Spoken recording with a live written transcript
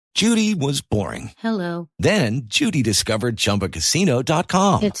Judy was boring. Hello. Then Judy discovered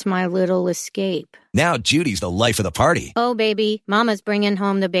ChumbaCasino.com. It's my little escape. Now Judy's the life of the party. Oh, baby, mama's bringing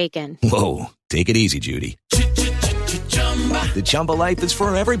home the bacon. Whoa, take it easy, Judy. The Chumba life is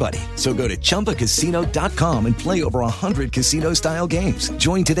for everybody. So go to ChumbaCasino.com and play over 100 casino-style games.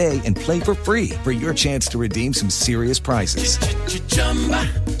 Join today and play for free for your chance to redeem some serious prizes.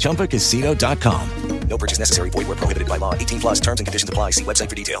 ChumbaCasino.com. No purchase necessary. Void where prohibited by law. 18 plus terms and conditions apply. See website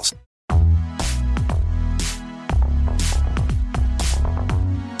for details.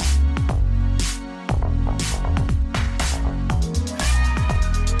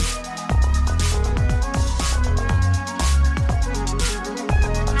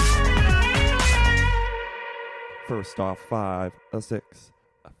 First off, 5, a 6,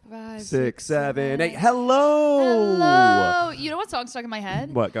 5, 6, 7, 8. Hello. Hello. You know what song stuck in my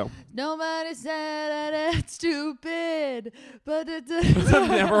head? What? Go. Nobody said that it's stupid, but I've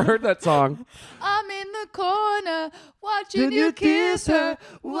never heard that song. I'm in the corner watching you kiss her.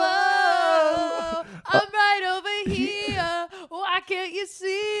 Whoa, I'm right over here. Why can't you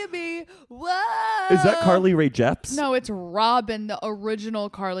see me? Whoa. Is that Carly Rae Jepsen? No, it's Robin, the original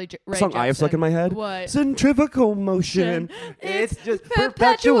Carly Rae Song Jepsen. I have stuck in my head? What? Centrifugal motion. It's just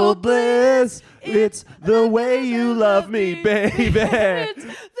perpetual bliss. It's the way you love me, baby. It's the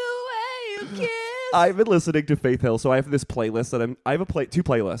way you kiss. I've been listening to Faith Hill, so I have this playlist that I have two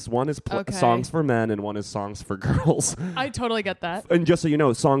playlists. One is Okay. songs for men, and one is songs for girls. I totally get that. And just so you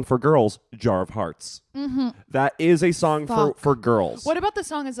know, song for girls, Jar of Hearts. Mm-hmm. That is a song for girls. What about the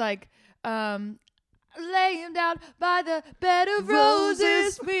song is like, laying down by the bed of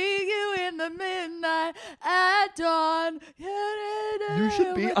roses, me, you in the midnight at dawn. You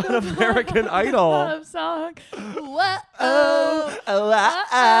should be on American Idol. Love song. Whoa.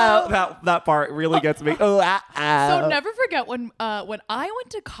 That part really gets me. So never forget when I went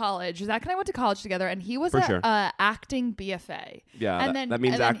to college. Zach and I went to college together, and he was acting BFA. Yeah, and that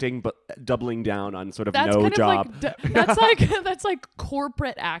means acting, but doubling down on sort of that's no kind job. Of like, that's like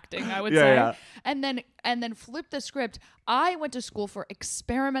corporate acting, I would say. Yeah. And then flip the script. I went to school for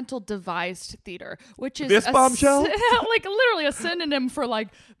experimental devised theater, which is This bombshell? like literally a synonym for like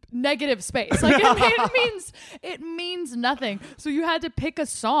negative space. Like it means nothing. So you had to pick a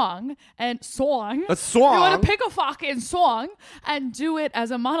song. A You song. had to pick a fucking song and do it as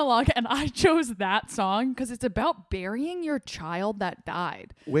a monologue. And I chose that song because it's about burying your child that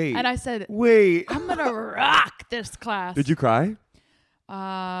died. Wait. And I said, Wait. I'm gonna rock this class. Did you cry?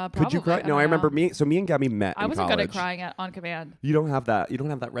 Probably. Could you cry? No, I remember me and Gabby met I in wasn't college. good at crying on command. You don't have that. You don't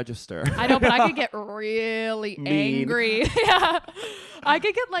have that register. I know, but I could get really angry. Yeah. I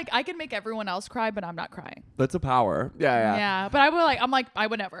could make everyone else cry, but I'm not crying. That's a power. Yeah. Yeah, but I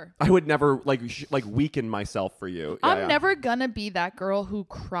would never. I would never weaken myself for you. Yeah, I'm never gonna be that girl who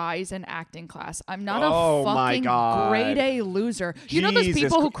cries in acting class. I'm not Oh, a my fucking God. grade A loser. You know those Jesus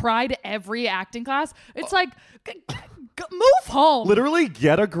people who cry to every acting class? It's like, move home. Literally,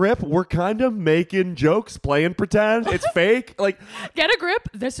 get a grip. We're kind of making jokes, playing pretend. It's fake. Like, get a grip.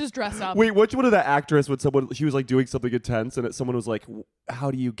 This is dress up. wait, which one of that actress when she was like doing something intense and someone was like,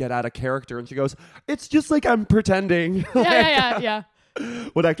 how do you get out of character? And she goes, it's just like I'm pretending. Yeah.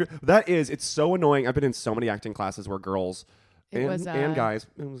 What actor? That is, it's so annoying. I've been in so many acting classes where girls and guys,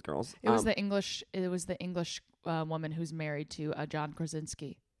 it was girls. It was the English woman who's married to John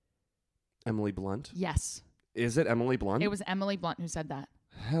Krasinski. Emily Blunt. Yes. Is it Emily Blunt? It was Emily Blunt who said that.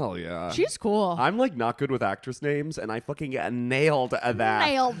 Hell yeah. She's cool. I'm like not good with actress names, and I fucking nailed that.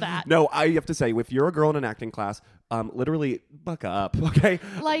 Nailed that. No, I have to say, if you're a girl in an acting class, literally buck up, okay?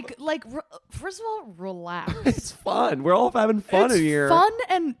 First of all, relax. It's fun. We're all having fun in here. It's fun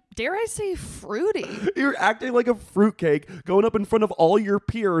and, dare I say, fruity. You're acting like a fruitcake, going up in front of all your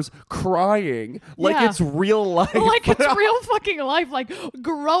peers, crying like it's real life. Like it's real fucking life. Like,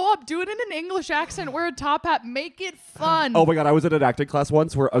 grow up, do it in an English accent, wear a top hat, make it fun. Oh my God, I was in an acting class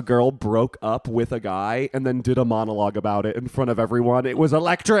once where a girl broke up with a guy and then did a monologue about it in front of everyone. It was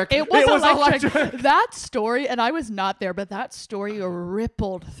electric. It was electric. That story, and I was not there, but that story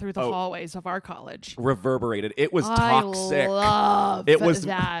rippled through the hallways of our college. Reverberated. It was toxic. It was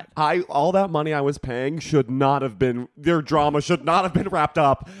that. All that money I was paying their drama should not have been wrapped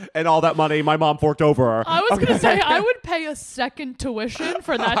up, and all that money my mom forked over. I was going to say, I would pay a second tuition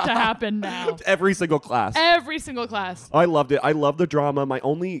for that to happen now. Every single class. I loved it. I love the drama. My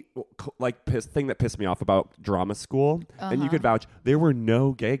only thing that pissed me off about drama school, and you could vouch, there were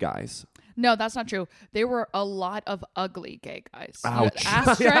no gay guys. No, that's not true. There were a lot of ugly gay guys. Ouch.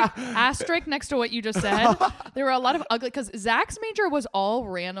 Asterisk next to what you just said. There were a lot of ugly, because Zach's major was all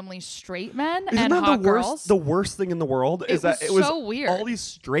randomly straight men and that hot the worst, girls. The worst thing in the world is that it was so weird. All these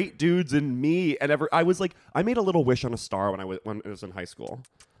straight dudes and me, and I was like, I made a little wish on a star when I was in high school.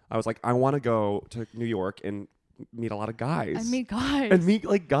 I was like, I want to go to New York and meet a lot of guys. And meet guys. And meet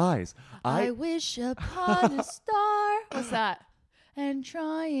like guys. I wish upon a star. What's that? And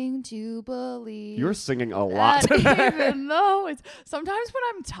trying to believe. You're singing a lot. Even though it's sometimes when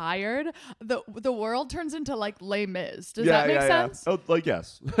I'm tired, the world turns into like Les Mis. Does that make sense? Oh, like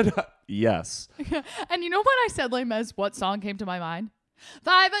yes. Yes. And you know when I said Les Mis, what song came to my mind?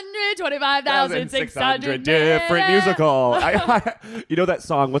 525,600 different musical. You know that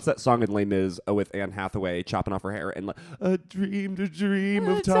song? What's that song in Les Mis with Anne Hathaway chopping off her hair and like, a dream to dream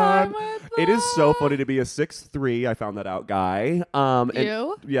of time? It is so funny to be a 6'3". I found that out, guy.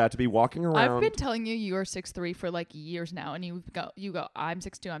 You? Yeah, to be walking around. I've been telling you are 6'3" for like years now, and you go, I'm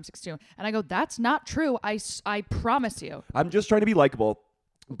 6'2", and I go, that's not true. I promise you. I'm just trying to be likable,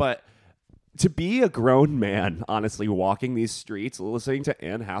 but. To be a grown man, honestly, walking these streets, listening to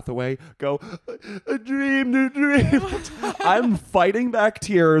Anne Hathaway go, a dream to dream. I'm fighting back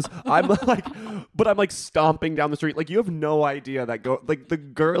tears. I'm like stomping down the street. Like, you have no idea that like the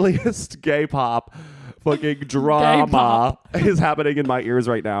girliest gay pop fucking drama is happening in my ears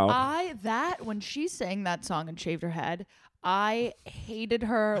right now. When she sang that song and shaved her head, I hated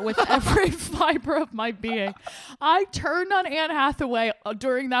her with every fiber of my being. I turned on Anne Hathaway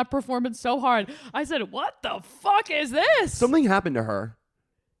during that performance so hard. I said, "What the fuck is this?" Something happened to her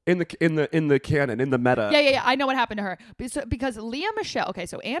in the canon, in the meta. Yeah. I know what happened to her because Lea Michele. Okay,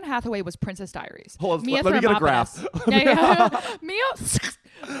 so Anne Hathaway was Princess Diaries. Hold on, let me get a graph. Yeah. Mia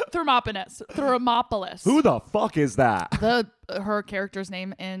Thermopolis. Who the fuck is that? Her character's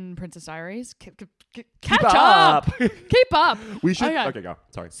name in Princess Diaries. Keep up. Keep up. We should. Okay, go.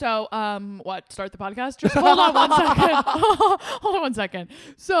 Sorry. So, what? Start the podcast? Just hold on 1 second. Hold on 1 second.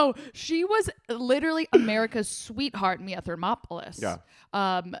 So she was literally America's sweetheart, Mia Thermopolis. Yeah.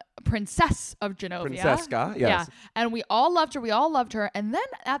 Princess of Genovia. Princesca, yes. Yeah. And we all loved her. And then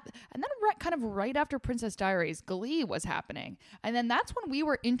kind of right after Princess Diaries, Glee was happening. And then that's when we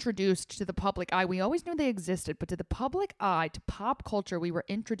were introduced to the public eye. We always knew they existed, but to the public eye, to pop culture, we were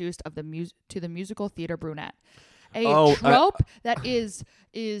introduced to the musical theater brunette. A trope that is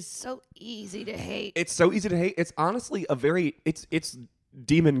so easy to hate. It's so easy to hate. It's honestly it's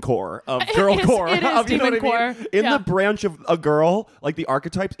demon core of girl core. It is demon core. In the branch of a girl, like the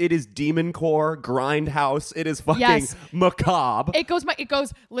archetypes, it is demon core, grindhouse. It is fucking macabre. It goes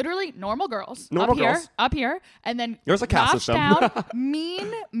literally normal girls. Up here, and then there's a caste system. Down,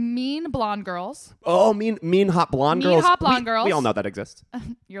 mean blonde girls. Oh, mean hot blonde girls. Hot blonde girls. We all know that exists.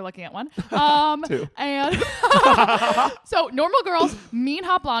 You're looking at one. Two. And so normal girls, mean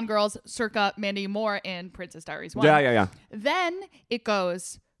hot blonde girls, circa Mandy Moore in Princess Diaries 1. Yeah. Then it goes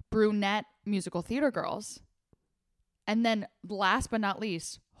brunette musical theater girls, and then last but not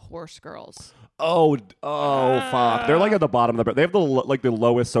least, horse girls. Oh, fuck! They're like at the bottom of they have the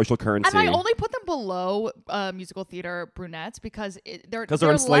lowest social currency. And I only put them below musical theater brunettes because they're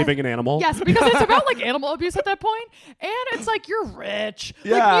enslaving an animal. Yes, because it's about like animal abuse at that point, and it's like you're rich.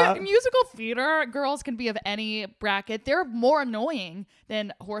 Yeah, like, musical theater girls can be of any bracket. They're more annoying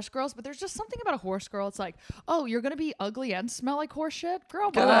than horse girls, but there's just something about a horse girl. It's like, oh, you're gonna be ugly and smell like horse shit,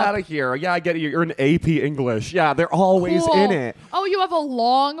 girl. Get out of here! Yeah, I get it. You're in AP English. Yeah, they're always in it. Oh, you have a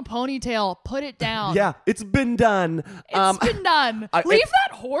long ponytail. Put it down. Yeah, it's been done. It's been done. Leave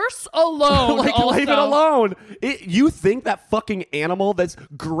that horse alone. Leave it alone. You think that fucking animal, that's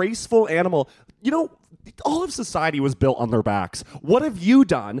graceful animal, all of society was built on their backs. What have you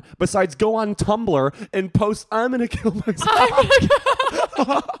done besides go on Tumblr and post, I'm going to kill myself? What have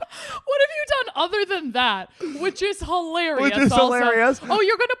you done other than that? Which is hilarious. Oh,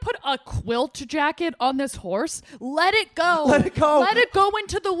 you're going to put a quilt jacket on this horse? Let it go. Let it go. Let it go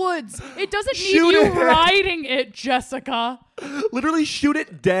into the woods. It doesn't need you riding it, Jessica. Literally shoot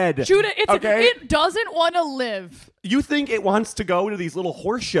it dead. Shoot it. It doesn't want to live. You think it wants to go to these little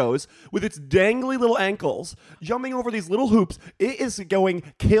horse shows with its dangly little ankles, jumping over these little hoops. It is going,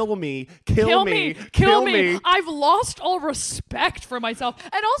 kill me. I've lost all respect for myself.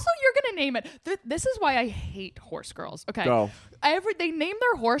 And also, you're going to name it. This is why I hate horse girls. Okay. Go. They name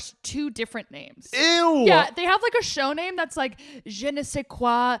their horse 2 different names. Ew. Yeah, they have like a show name that's like Je ne sais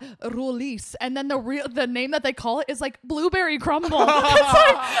quoi Roulis, and then the name that they call it is like Blueberry Crumble. It's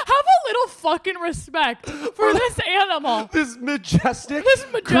like, have a little fucking respect for this animal, this majestic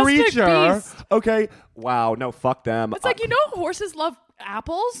creature. beast. Okay. Wow. No. Fuck them. It's like horses love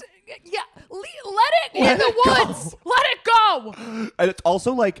apples. Yeah, let it in the woods. Let it go. And it's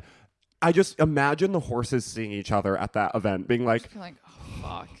also like, I just imagine the horses seeing each other at that event, being like, oh,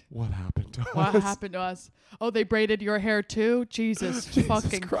 fuck. What happened to us? What happened to us? Oh, they braided your hair too? Jesus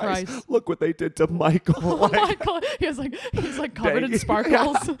fucking Christ. Look what they did to Michael. Michael, he's like covered in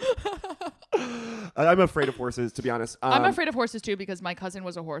sparkles. I'm afraid of horses, to be honest. I'm afraid of horses too because my cousin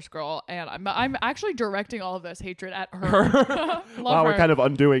was a horse girl, and I'm actually directing all of this hatred at her. Wow, we're kind of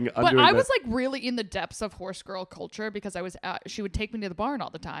undoing. But I was like really in the depths of horse girl culture because I was. She would take me to the barn all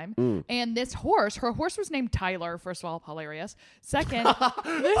the time, and her horse was named Tyler. First of all, hilarious. Second,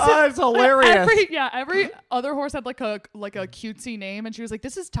 it's hilarious. Every other horse had like a cutesy name, and she was like,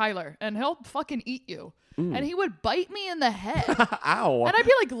 "This is Tyler, and he'll fucking eat you." And he would bite me in the head. Ow. And I'd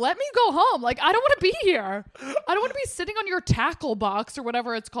be like, let me go home. Like, I don't want to be here. I don't want to be sitting on your tackle box or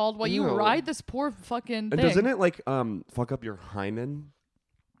whatever it's called while you ride this poor fucking thing. And doesn't it like fuck up your hymen?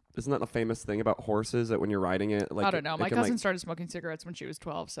 Isn't that a famous thing about horses that when you're riding it? Like, I don't know. My cousin started smoking cigarettes when she was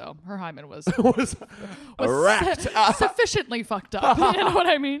 12, so her hymen was wrecked. Sufficiently fucked up. You know what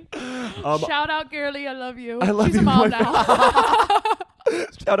I mean? Shout out, girly. I love you. I love She's you, a mom now.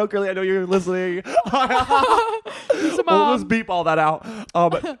 Shout out, girly. I know you're listening. We'll just beep all that out.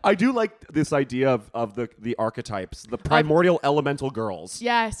 I do like this idea of the archetypes, the primordial elemental girls.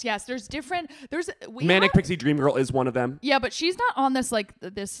 Yes. There's Manic Pixie Dream Girl is one of them. Yeah, but she's not on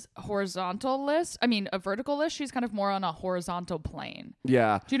this horizontal list. I mean, a vertical list. She's kind of more on a horizontal plane.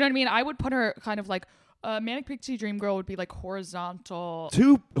 Yeah. Do you know what I mean? I would put her kind of like Manic Pixie Dream Girl would be like horizontal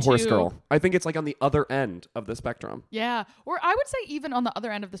to Horse Girl. I think it's like on the other end of the spectrum. Yeah. Or I would say even on the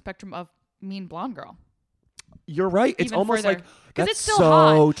other end of the spectrum of Mean Blonde Girl. You're right. It's even almost further. like because that's it's still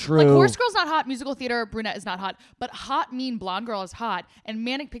so hot. true. Like Horse Girl's not hot, musical theater brunette is not hot, but hot Mean Blonde Girl is hot, and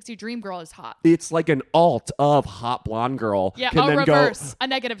Manic Pixie Dream Girl is hot. It's like an alt of Hot Blonde Girl. Yeah, a reverse, a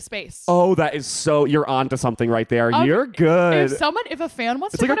negative space. Oh, that is so. You're onto something right there. You're good. If a fan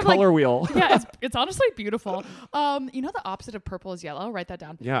wants it's to, like a color wheel. Yeah, it's honestly beautiful. You know the opposite of purple is yellow. Write that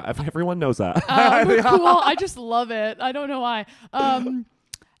down. Yeah, everyone knows that. Cool. I just love it. I don't know why.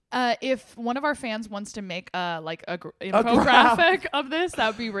 If one of our fans wants to make infographic of this, that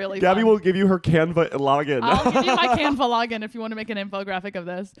would be really Gabby fun. will give you her Canva login. I'll give you my Canva login if you want to make an infographic of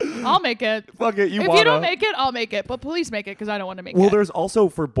this. I'll make it. Fuck it, if you don't make it, I'll make it. But please make it because I don't want to make it. Well, there's also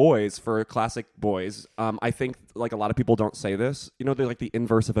for classic boys. I think like a lot of people don't say this. You know, they're like the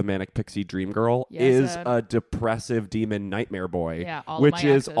inverse of a Manic Pixie Dream Girl is a depressive demon nightmare boy. Yeah, which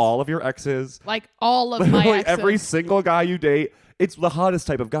is all of your exes. Like all of my exes. Every single guy you date. It's the hottest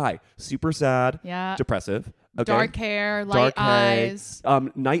type of guy. Super sad. Yeah. Depressive. Okay. Dark hair, light eyes.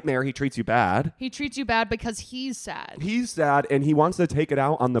 Nightmare, he treats you bad. He treats you bad because he's sad. He's sad, and he wants to take it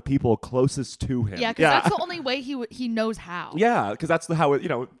out on the people closest to him. Yeah, because that's the only way he knows how. Yeah, because that's how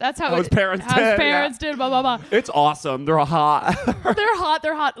that's how his parents did. His parents did. Blah blah blah. It's awesome. They're hot. They're hot.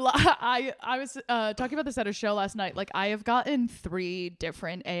 I was talking about this at a show last night. Like I have gotten 3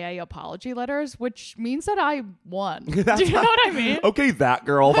 different AA apology letters, which means that I won. Do you know what I mean? Okay, that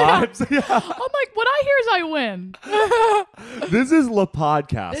girl vibes. Yeah. I'm like, what I hear is I win. This is La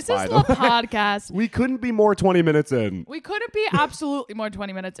Podcast. This is La Podcast. We couldn't be more 20 minutes in. We couldn't be absolutely more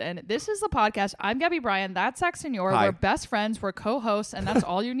 20 minutes in. This is La Podcast. I'm Gabby Bryan. That's Zach Senior. Hi. We're best friends. We're co-hosts, and that's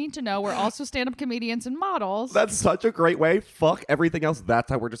all you need to know. We're also stand-up comedians and models. That's such a great way. Fuck everything else.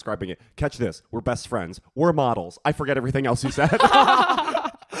 That's how we're describing it. Catch this. We're best friends. We're models. I forget everything else you said.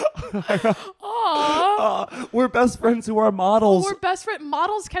 We're best friends who are models. We're best friends.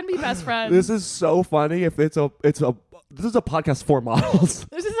 Models can be best friends. This is so funny. If this is a podcast for models.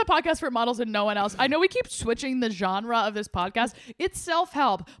 This is a podcast for models and no one else. I know we keep switching the genre of this podcast. It's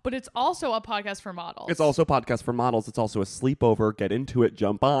self-help, but it's also a podcast for models. It's also a podcast for models. It's also a sleepover. Get into it.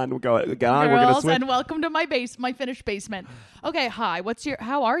 Jump on. Get on. Girls, we're gonna switch. And welcome to my finished basement. Okay, hi.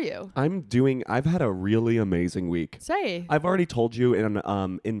 How are you? I've had a really amazing week. Say. I've already told you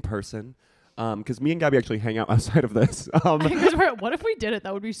in person. Because me and Gabby actually hang out outside of this. What if we did it?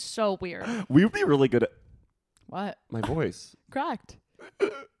 That would be so weird. We would be really good at what? My voice. Cracked.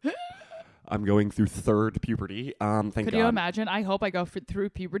 I'm going through 3rd puberty. Thank God. Could you imagine? I hope I go through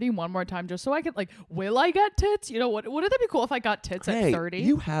puberty one more time just so I can will I get tits? You know, wouldn't that be cool if I got tits at 30?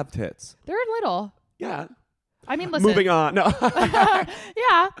 You have tits. They're little. Yeah. I mean, listen. Moving on. No.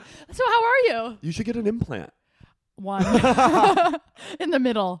 Yeah. So how are you? You should get an implant. One. In the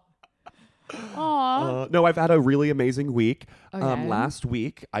middle. Aw. No, I've had a really amazing week. Okay. Last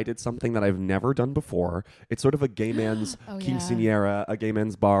week, I did something that I've never done before. It's sort of a gay man's Oh, yeah. quinceañera, a gay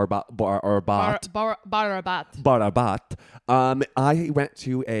man's barabat. Barabat. I went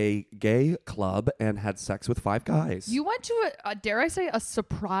to a gay club and had sex with 5 guys. You went to dare I say, a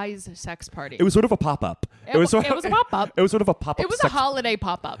surprise sex party. It was sort of a pop-up. It was a pop-up. It was sort of a pop-up. It was a holiday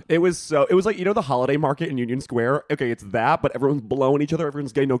pop-up. It was like, you know, the holiday market in Union Square? Okay, it's that, but everyone's blowing each other.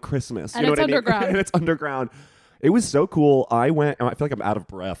 Everyone's gay, no Christmas. And You know it's what I mean? underground. And it's underground. It was so cool. I feel like I'm out of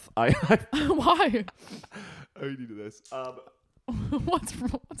breath. Why? I need to do this. What's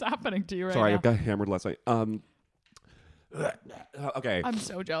happening to you right Sorry, now? I got hammered last night. Okay. I'm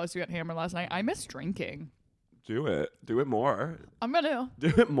so jealous you got hammered last night. I miss drinking. Do it. Do it more. I'm gonna.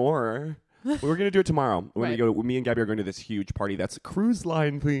 Do it more. We're going to do it tomorrow. Right. Me and Gabby are going to this huge party that's cruise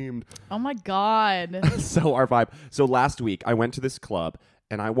line themed. Oh my God. So our vibe. So last week I went to this club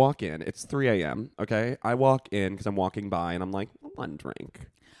and I walk in. It's 3 a.m. Okay. I walk in because I'm walking by and I'm like, one drink.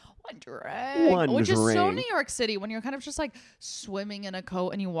 One drink. One Which is so drink. New York City when you're kind of just like swimming in a coat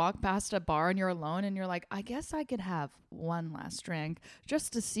and you walk past a bar and you're alone and you're like, I guess I could have one last drink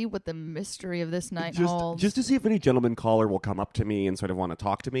just to see what the mystery of this night holds. Just to see if any gentleman caller will come up to me and sort of want to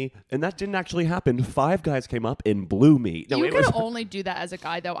talk to me. And that didn't actually happen. 5 guys came up and blew me. No, you it could was only do that as a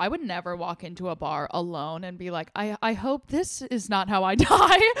guy, though. I would never walk into a bar alone and be like, I hope this is not how I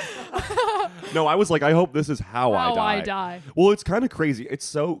die. No, I was like, I hope this is how I die. Well, it's kind of crazy. It's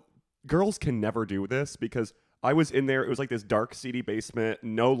so... Girls can never do this because I was in there. It was like this dark, seedy basement,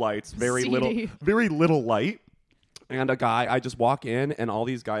 no lights, very little light. And a guy, I just walk in and all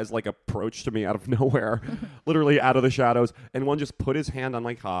these guys like approach to me out of nowhere, literally out of the shadows. And one just put his hand on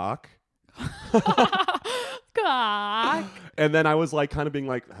my cock. Cock. And then I was like kind of being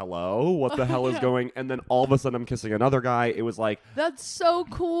like, hello, what the hell is going? And then all of a sudden I'm kissing another guy. It was like, That's so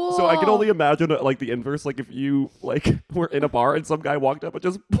cool. so I can only imagine like the inverse. Like if you like were in a bar and some guy walked up and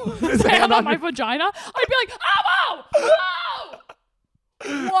just put his hand on my vagina, I'd be like, ow, ow, ow.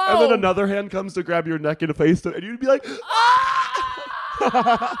 Whoa. And then another hand comes to grab your neck and face it, and you'd be like,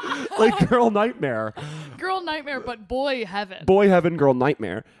 like girl nightmare. Girl nightmare, but boy heaven. Boy heaven, girl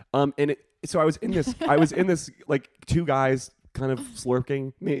nightmare. So I was in this like 2 guys kind of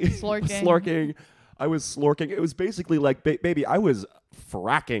slurking me. Slurking. I was slurking. It was basically like, baby, I was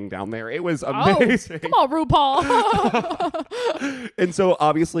fracking down there. It was amazing. Come on, RuPaul. And so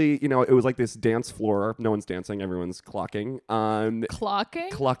obviously, you know, it was like this dance floor. No one's dancing. Everyone's clocking. Clocking?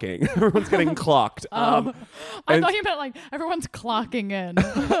 Clucking. Everyone's getting clocked. I thought you meant like everyone's clocking in.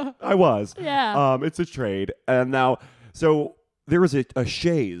 I was. Yeah. It's a trade. And now, so there was a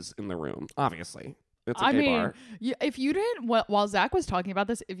chaise in the room, obviously. It's a gay bar. If you didn't, while Zach was talking about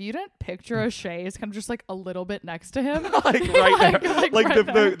this, if you didn't picture a chaise kind of just like a little bit next to him, like right there. Like right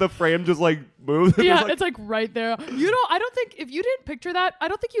there. the frame just like moved. Yeah, it's like right there. I don't think, if you didn't picture that, I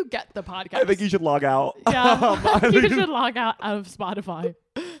don't think you get the podcast. I think you should log out. Yeah, you should log out of Spotify.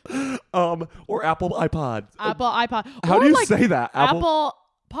 Or Apple iPod. Apple iPod. How do you say that? Apple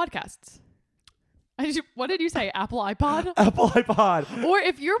Podcasts. What did you say? Apple iPod? Apple iPod. Or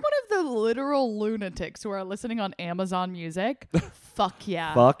if you're one of the literal lunatics who are listening on Amazon Music, fuck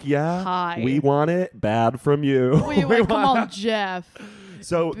yeah. Fuck yeah. Hi. We want it bad from you. Come on, Jeff.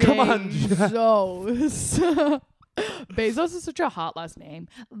 So, come on, Jeff. Bezos. Bezos is such a hot last name.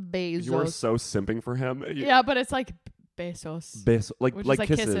 Bezos. You are so simping for him. Yeah, but it's like Bezos. Like Which is like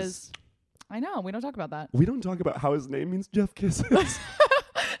kisses. I know. We don't talk about that. We don't talk about how his name means Jeff Kisses.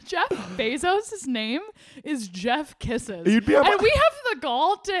 Jeff Bezos' name is Jeff Kisses. And we have the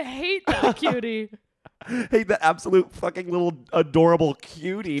gall to hate that cutie. Hate the absolute fucking little adorable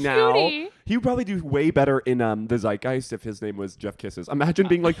cutie now. He would probably do way better in the zeitgeist if his name was Jeff Kisses. Imagine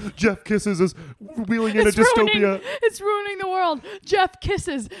being like, Jeff Kisses is wheeling in a dystopia. It's ruining the world. Jeff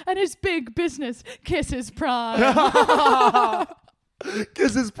Kisses and his big business, Kisses Prime.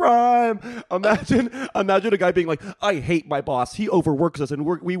 Kisses Prime. Imagine a guy being like, I hate my boss. He overworks us and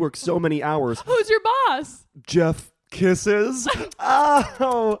we work so many hours. Who's your boss? Jeff Kisses.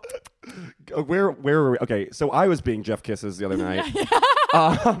 Oh. Where were we? Okay, so I was being Jeff Kisses the other night.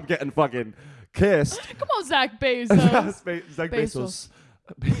 I'm getting fucking kissed. Come on, Zach Bezos. Zach Bezos.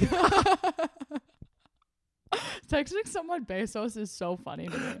 Texting someone Bezos is so funny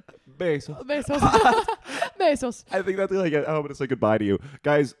to me. Bezos. Bezos. I think that's like I'm gonna say goodbye to you,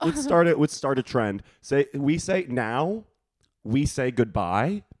 guys. Let's start it. Let's start a trend. We say goodbye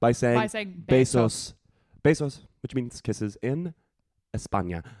by saying Bezos. Bezos, which means kisses in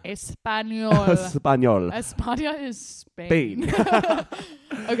España. Espanol. Español. España is Spain.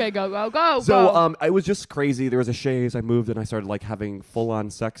 Okay, go. So it was just crazy. There was a chaise. I moved and I started like having full-on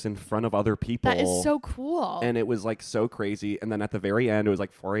sex in front of other people. That is so cool. And it was like so crazy. And then at the very end, it was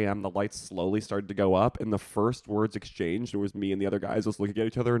like 4 a.m. The lights slowly started to go up. And the first words exchanged, it was me and the other guys just looking at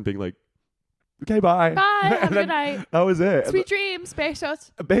each other and being like, okay, bye. Bye. Have a good night. That was it. Sweet dreams.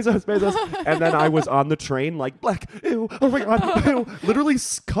 Bezos. Bezos. And then I was on the train like, black, ew, oh my God, ew, literally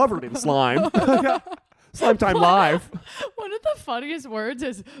covered in slime. Slime time live. One of the funniest words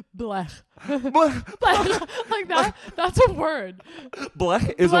is blech. Blech. Blech. Like that. That's a word.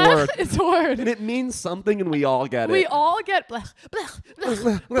 Blech is Blech a word. It's a word. And it means something and we all get it. We all get blech, blech,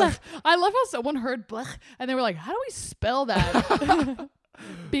 blech, blech. I love how someone heard blech and they were like, how do we spell that?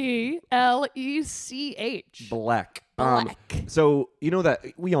 Blech. Black. Black. So you know that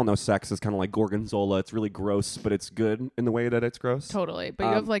we all know sex is kind of like gorgonzola. It's really gross, but it's good in the way that it's gross. Totally. But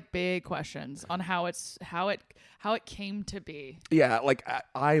you have like big questions on how it came to be. Yeah, like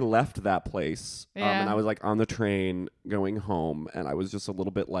I left that place Yeah. and I was like on the train going home and I was just a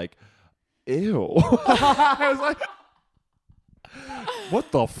little bit like, ew. I was like,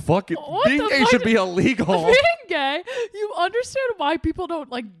 what the fuck? Being gay should be illegal. Being gay, you understand why people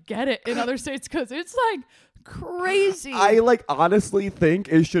don't like get it in other states because it's like crazy. I like honestly think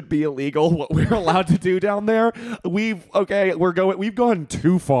it should be illegal what we're allowed to do down there. We've gone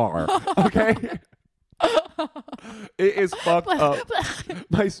too far. Okay. It is fucked up.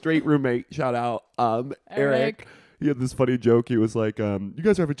 My straight roommate, shout out, Eric. He had this funny joke. He was like, you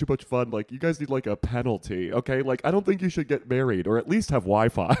guys are having too much fun. Like, you guys need like a penalty. Okay. Like, I don't think you should get married or at least have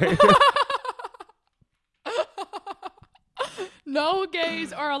Wi-Fi. No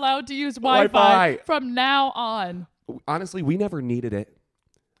gays are allowed to use Wi-Fi from now on. Honestly, we never needed it.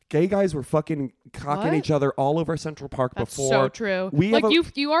 Gay guys were fucking cocking each other all over Central Park That's before. so true.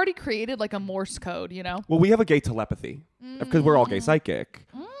 You already created like a Morse code, you know? Well, we have a gay telepathy because we're all gay psychic.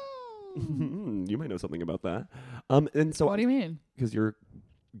 You might know something about that. And so what do you mean? Because you're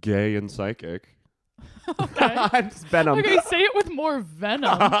gay and psychic. Okay. I'm just venom. Okay, say it with more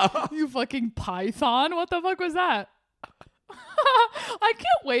venom. You fucking python. What the fuck was that? I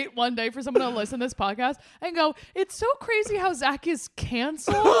can't wait one day for someone to listen to this podcast and go, it's so crazy how Zach is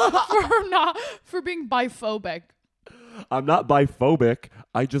canceled for being biphobic. I'm not biphobic.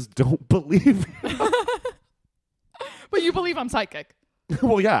 I just don't believe you. But you believe I'm psychic.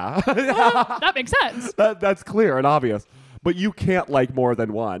 Well, yeah. That makes sense. That's clear and obvious. But you can't like more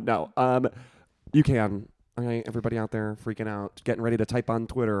than one. No. You can. Okay, everybody out there freaking out, getting ready to type on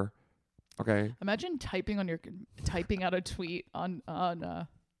Twitter. Okay. Imagine typing out a tweet on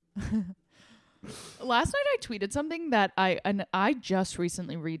Last night I tweeted something that I just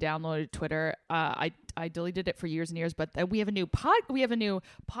recently re-downloaded Twitter. I deleted it for years and years, but we have a new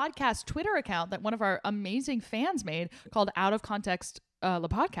podcast Twitter account that one of our amazing fans made called Out of Context the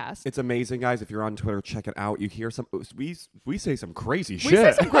podcast. It's amazing, guys. If you're on Twitter, check it out. You hear we say some crazy shit. We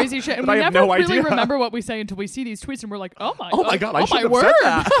say some crazy shit, and we never really remember what we say until we see these tweets, and we're like, "Oh my god, I should have said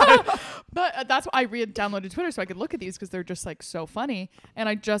that." But that's why I downloaded Twitter so I could look at these because they're just like so funny. And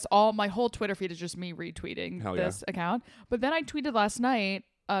my whole Twitter feed is just me retweeting this account. But then I tweeted last night.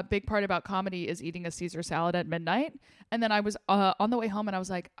 A big part about comedy is eating a Caesar salad at midnight, and then I was on the way home, and I was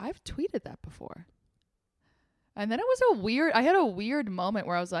like, I've tweeted that before. And then I had a weird moment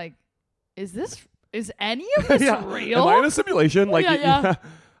where I was like, is any of this real? Am I in a simulation? Like, yeah.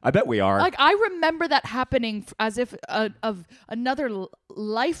 I bet we are. Like, I remember that happening as if of another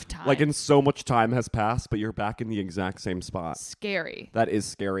lifetime. Like, in so much time has passed, but you're back in the exact same spot. Scary. That is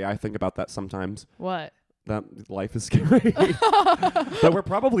scary. I think about that sometimes. What? That life is scary. That we're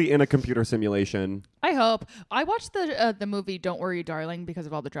probably in a computer simulation. I hope. I watched the movie Don't Worry, Darling because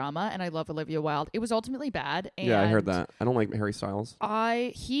of all the drama, and I love Olivia Wilde. It was ultimately bad. And yeah, I heard that. I don't like Harry Styles.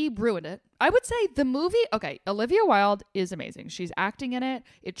 He ruined it. I would say the movie, okay, Olivia Wilde is amazing. She's acting in it.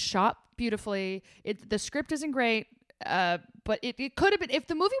 It's shot beautifully. The script isn't great. But it could have been, if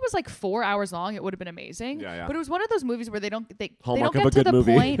the movie was like 4 hours long, it would have been amazing. Yeah. But it was one of those movies where they don't get Hallmark of to a good the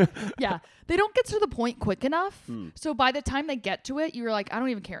movie. point. Yeah, they don't get to the point quick enough. So by the time they get to it, you're like, I don't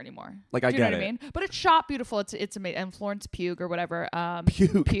even care anymore. Like, Do I you get know what it. I mean? But it's shot beautiful. It's amazing. And Florence Pugh or whatever.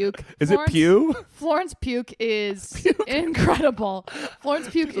 Puke. Is Florence, it Pugh? Florence Pugh is incredible. Florence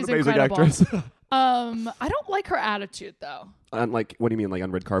Pugh is an amazing incredible. actress. I don't like her attitude though. Like, what do you mean, like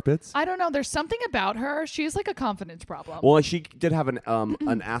on red carpets? I don't know. There's something about her. She's like a confidence problem. Well, she did have an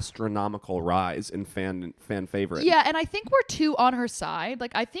astronomical rise in fan favorite. Yeah, and I think we're too on her side.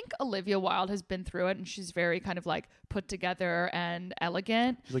 Like, I think Olivia Wilde has been through it, and she's very kind of like put together and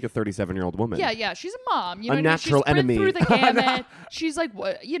elegant. She's like a 37-year-old woman. Yeah. She's a mom. You know A natural what I mean? She's enemy. been through the gamut. She's like,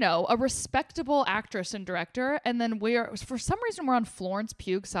 a respectable actress and director. And then for some reason, we're on Florence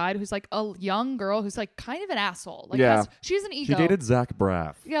Pugh's side, who's like a young girl who's like kind of an asshole. Like, she's an ego. She dated Zach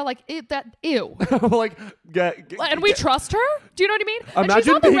Braff. Yeah, like ew. Like, And we trust her? Do you know what I mean? And she's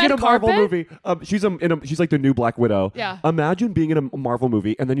imagine on the being in red a Marvel carpet. movie. She's like the new Black Widow. Yeah. Imagine being in a Marvel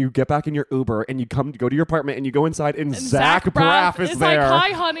movie and then you get back in your Uber and you go to your apartment and you go inside and Zach Braff is there.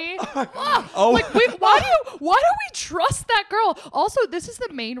 like, hi, honey. Like, why do we trust that girl? Also, this is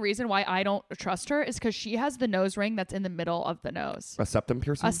the main reason why I don't trust her is because she has the nose ring that's in the middle of the nose. A septum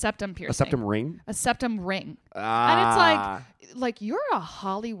piercing? A septum piercing. A septum ring? A septum ring. Ah. And it's like you're a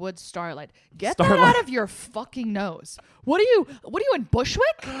Hollywood starlet. Get that out of your fucking nose. What are you in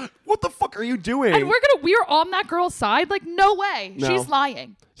Bushwick? What the fuck are you doing? And we're on that girl's side? Like, no way. No. She's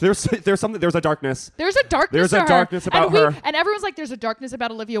lying. There's something. There's a darkness. There's a darkness. There's a darkness about her. And everyone's like, "There's a darkness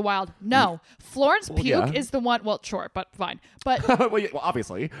about Olivia Wilde." No, Florence Pugh is the one. Well, sure, but fine. But well,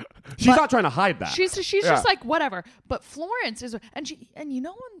 obviously, she's not trying to hide that. She's just like whatever. But Florence is, and you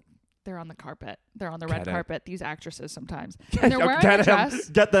know when they're on the carpet, they're on the red carpet. These actresses sometimes, and they're wearing a dress.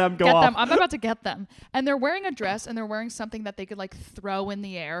 Get them. Go off. I'm about to get them, and they're wearing a dress, and they're wearing something that they could like throw in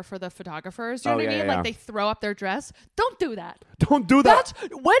the air for the photographers. Do you know what I mean? Yeah. Like they throw up their dress. Don't do that. Don't do that.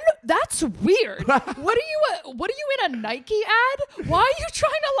 That's weird. What are you in a Nike ad? Why are you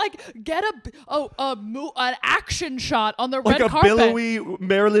trying to like get an action shot on the like red carpet? Like a billowy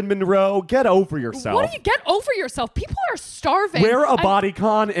Marilyn Monroe. Get over yourself. What do you get over yourself? People are starving. Wear a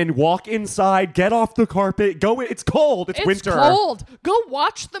bodycon and walk inside. Get off the carpet. Go. It's cold. It's winter. It's cold. Go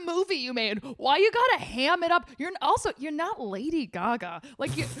watch the movie you made. Why you gotta ham it up? You're not Lady Gaga.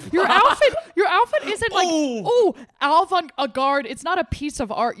 Like your outfit isn't like avant-garde. It's not a piece of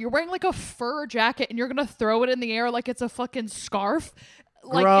art. You're wearing like a fur jacket and you're gonna throw it in the air like it's a fucking scarf.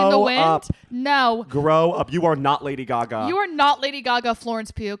 Like in the wind. Up. No. Grow up. You are not Lady Gaga. You are not Lady Gaga,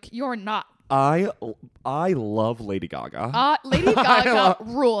 Florence Pugh. You're not. I love Lady Gaga. Lady Gaga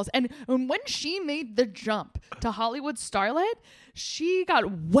rules. And when she made the jump to Hollywood starlet, she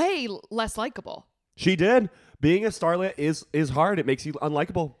got way less likable. She did. Being a starlet is hard. It makes you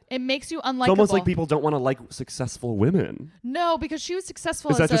unlikable. It makes you unlikable. It's almost like people don't want to like successful women. No, because she was successful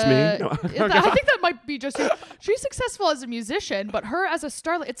Is that just me? No. I think that might be just you. She's successful as a musician, but her as a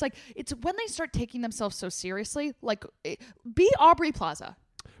starlet, it's when they start taking themselves so seriously. Like, be Aubrey Plaza.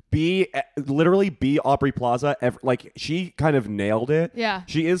 Literally be Aubrey Plaza. Like, she kind of nailed it. Yeah.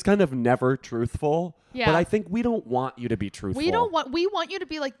 She is kind of never truthful. Yeah. But I think we don't want you to be truthful. We want you to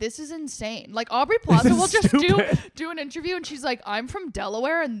be like, this is insane. Like, Aubrey Plaza will just do an interview and she's like, I'm from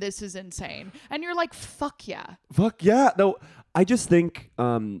Delaware and this is insane. And you're like, fuck yeah. Fuck yeah. No, I just think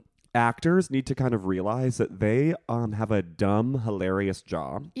actors need to kind of realize that they have a dumb, hilarious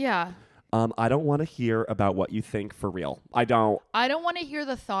job. Yeah. I don't want to hear about what you think for real. I don't want to hear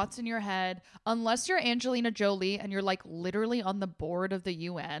the thoughts in your head unless you're Angelina Jolie and you're like literally on the board of the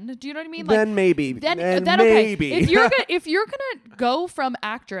UN. Do you know what I mean? Like, then maybe. Then maybe. Okay. If you're gonna go from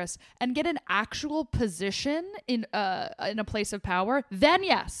actress and get an actual position in a place of power, then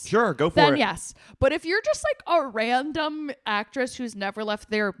yes. Sure, go for it. Then yes. But if you're just like a random actress who's never left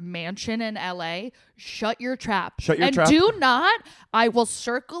their mansion in LA, shut your trap. And do not, I will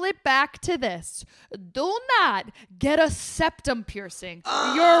circle it back to this. Do not get a septum piercing.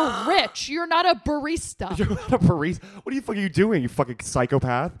 You're rich. You're not a barista. You're not a barista. What are you doing, you fucking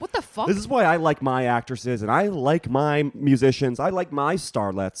psychopath? What the fuck? This is why I like my actresses and I like my musicians. I like my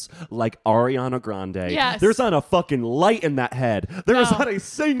starlets like Ariana Grande. Yes. There's not a fucking light in that head. There is not a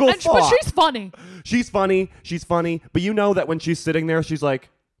single thought. But she's funny. She's funny. She's funny. But you know that when she's sitting there, she's like...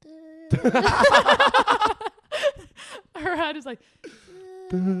 Her head is like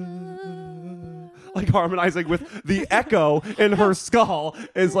harmonizing with the echo in her skull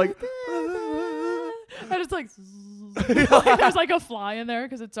is like and it's like there's like a fly in there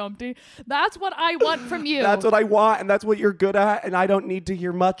because it's empty. That's what I want from you. That's what I want, and that's what you're good at, and I don't need to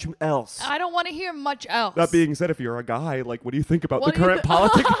hear much else. I don't want to hear much else. That being said, if you're a guy, like, what do you think about the current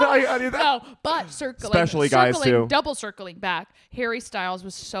politics? No, but especially guys too. Double circling back, Harry Styles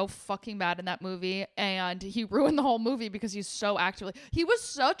was so fucking bad in that movie, and he ruined the whole movie because he's so actively. He was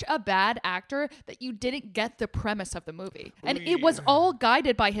such a bad actor that you didn't get the premise of the movie, and it was all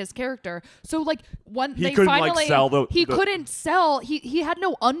guided by his character. So like when he they couldn't finally like sell he couldn't sell. He had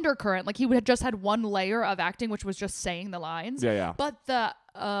no undercurrent. Like he had just had one layer of acting, which was just saying the lines. Yeah. But the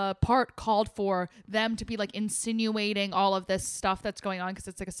part called for them to be like insinuating all of this stuff that's going on because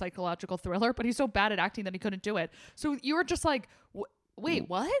it's like a psychological thriller. But he's so bad at acting that he couldn't do it. So you were just like, wait,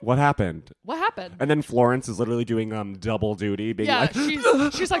 what? What happened? What happened? And then Florence is literally doing double duty, being like,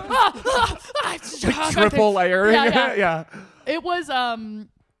 she's like, triple layer. Yeah. It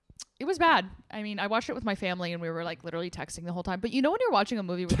was bad. I mean, I watched it with my family and we were like literally texting the whole time. But you know when you're watching a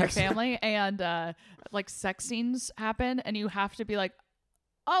movie with your family and like sex scenes happen and you have to be like,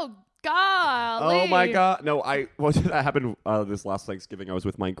 oh golly. Oh my god. No, that happened this last Thanksgiving. I was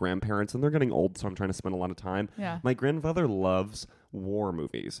with my grandparents and they're getting old, so I'm trying to spend a lot of time. Yeah. My grandfather loves war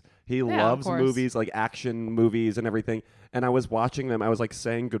movies. He loves movies, like action movies and everything. And I was watching them. I was like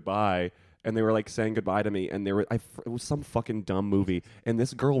saying goodbye. And they were like saying goodbye to me, and it was some fucking dumb movie, and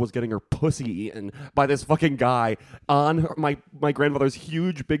this girl was getting her pussy eaten by this fucking guy on my grandmother's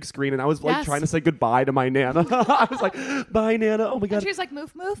huge big screen, and I was like trying to say goodbye to my nana. I was like, bye Nana, oh my god. And she's like,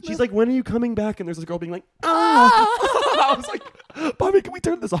 move. She's like, when are you coming back? And there's this girl being like, I was like, Bobby, can we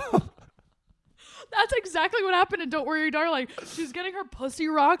turn this off? That's exactly what happened in Don't Worry Darling. She's getting her pussy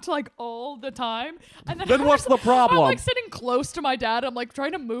rocked like all the time. And then what's the problem? I'm like sitting close to my dad. I'm like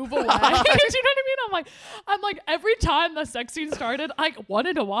trying to move away. Do you know what I mean? I'm like every time the sex scene started, I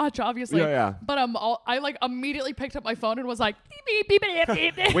wanted to watch, obviously. Yeah. But I like immediately picked up my phone and was like, beep, beep, beep,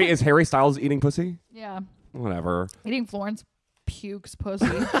 beep, beep. Wait, is Harry Styles eating pussy? Yeah. Whatever. Eating Florence Puke's pussy.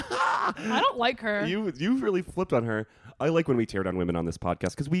 I don't like her. You really flipped on her. I like when we tear down women on this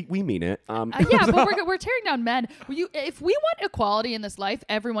podcast because we mean it. Yeah, but we're tearing down men. If we want equality in this life,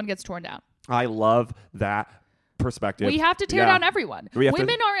 everyone gets torn down. I love that perspective. We have to tear down everyone.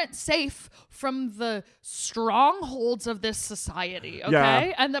 Women aren't safe from the strongholds of this society, okay?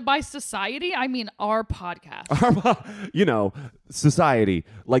 Yeah. And by society, I mean our podcast. Society,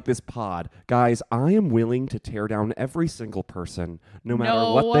 like this pod. Guys, I am willing to tear down every single person, no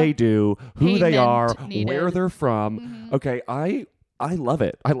matter what they do, who they are, where they're from. Mm-hmm. Okay, I love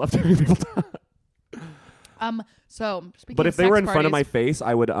it. I love tearing people down. So speaking but of if they were in parties, front of my face,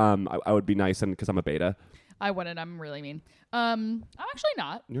 I would be nice, and because I'm a beta. I wouldn't. I'm really mean. I'm actually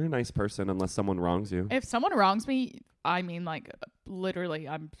not. You're a nice person unless someone wrongs you. If someone wrongs me, I mean, like, literally,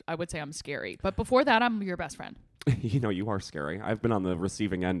 I would say I'm scary. But before that, I'm your best friend. You are scary. I've been on the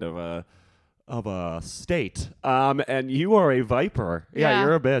receiving end of a state, and you are a viper. Yeah,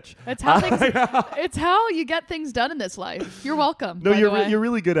 you're a bitch. It's how it's how you get things done in this life. You're welcome. No, you're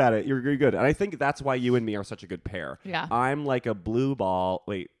really good at it. You're really good, and I think that's why you and me are such a good pair. Yeah, I'm like a blue ball.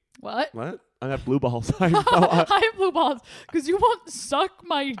 Wait, what? I have blue balls. I have blue balls because you won't suck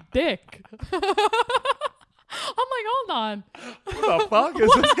my dick. I'm like, hold on. Who the fuck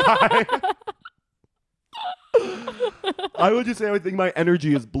is this guy? I would just say I would think my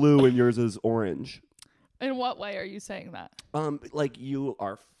energy is blue and yours is orange. In what way are you saying that? Like you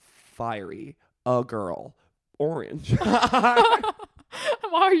are fiery, a girl, orange. Why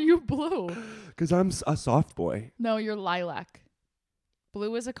are you blue? Because I'm a soft boy. No, you're lilac.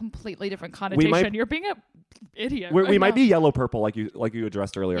 Blue is a completely different connotation. You're being an idiot. We might be yellow purple, like you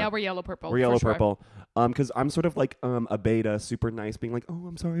addressed earlier. Yeah, we're yellow purple. We're yellow purple. Because I'm sort of like a beta, super nice, being like, oh,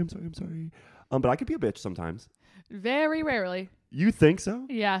 I'm sorry. But I could be a bitch sometimes. Very rarely. You think so?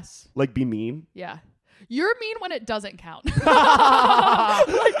 Yes. Like be mean? Yeah. You're mean when it doesn't count. like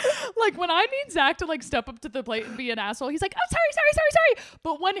when I need Zach to like step up to the plate and be an asshole, he's like, oh, sorry.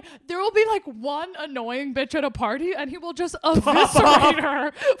 But when there will be like one annoying bitch at a party and he will just eviscerate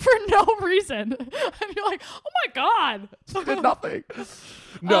her for no reason. And you're like, oh my God. She did nothing.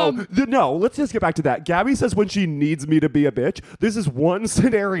 No, let's just get back to that. Gabby says when she needs me to be a bitch, this is one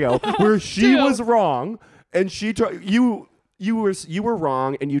scenario where she was wrong and she tried, you were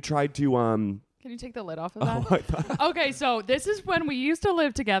wrong and you tried to, Can you take the lid off of that? Okay, so this is when we used to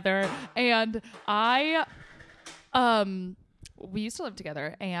live together, and we used to live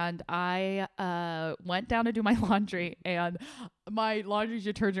together, and I went down to do my laundry, and my laundry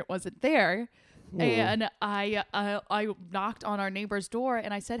detergent wasn't there. And I knocked on our neighbor's door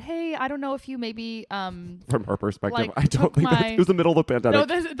and I said, hey, I don't know if you maybe from her perspective, like, I don't think it was the middle of the pandemic. No,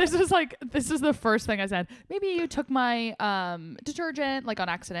 this is the first thing I said. Maybe you took my detergent like on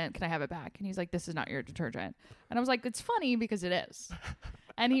accident. Can I have it back? And he's like, this is not your detergent. And I was like, it's funny because it is.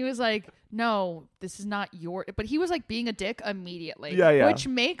 And he was like, no, this is not your, but he was like being a dick immediately. Yeah. Which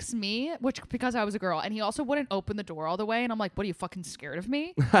makes me, because I was a girl, and he also wouldn't open the door all the way. And I'm like, what, are you fucking scared of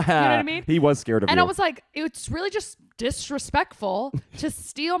me? You know what I mean? He was scared of you. And I was like, it's really just disrespectful to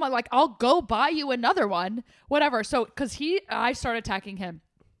steal my, like, I'll go buy you another one, whatever. So, I started attacking him.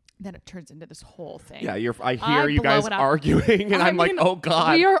 then it turns into this whole thing. Yeah, I hear you guys arguing, and I'm like, oh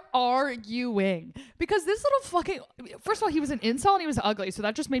God. We are arguing. Because this little fucking... First of all, he was an incel and he was ugly, so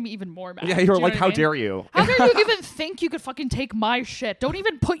that just made me even more mad. Yeah, you were like, how I mean? dare you? How dare you even think you could fucking take my shit? Don't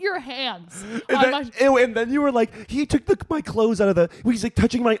even put your hands on my... And then you were like, he took my clothes out of the... He's like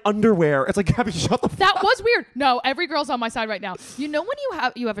touching my underwear. It's like, Gabby, shut the fuck That up. was weird. No, every girl's on my side right now. You know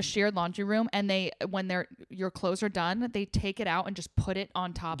when you have a shared laundry room and your clothes are done, they take it out and just put it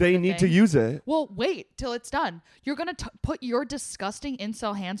on top of the They need to thing? use it. Well, wait till it's done. You're gonna put your disgusting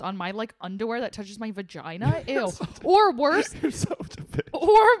incel hands on my like underwear that touches my vagina? Ew. Or worse. You're so depict.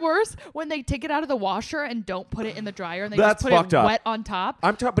 Or worse, when they take it out of the washer and don't put it in the dryer and they That's just put fucked it up. wet on top.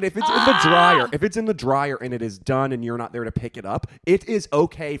 I'm talking, but if it's in the dryer, and it is done, and you're not there to pick it up, it is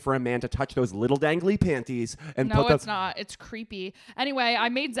okay for a man to touch those little dangly panties and No, put those. it's not. It's creepy. Anyway, I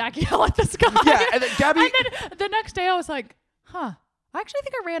made Zach yell at this guy. Yeah, and then Gabby. And then the next day I was like, I actually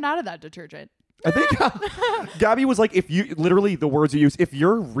think I ran out of that detergent. I think Gabby was like, if you literally the words you use, if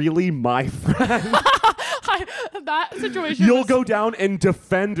you're really my friend, That situation. you'll go down and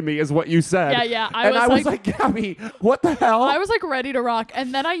defend me, is what you said. Yeah. I was like, Gabby, what the hell? I was like ready to rock.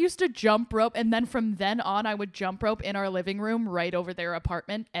 And then I used to jump rope. And then from then on, I would jump rope in our living room right over their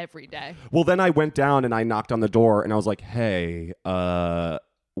apartment every day. Well, then I went down and I knocked on the door and I was like, hey, I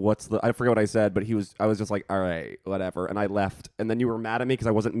forget what I said, but I was just like, all right, whatever. And I left. And then you were mad at me because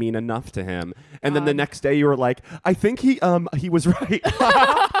I wasn't mean enough to him. And then the next day you were like, I think he was right.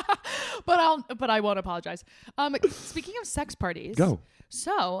 But I won't apologize. Speaking of sex parties. Go.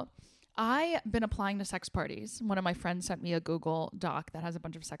 So I've been applying to sex parties. One of my friends sent me a Google Doc that has a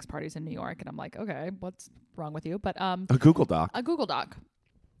bunch of sex parties in New York. And I'm like, okay, what's wrong with you? But A Google Doc. A Google Doc.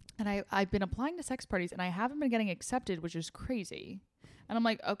 And I've been applying to sex parties and I haven't been getting accepted, which is crazy. And I'm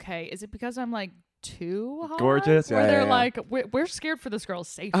like, okay, is it because I'm like too hot? Gorgeous? Where Yeah, they're yeah. like, we're scared for this girl's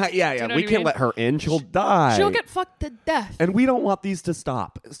safety. Yeah. Do you know We what I can't mean? let her in. She'll die. She'll get fucked to death. And we don't want these to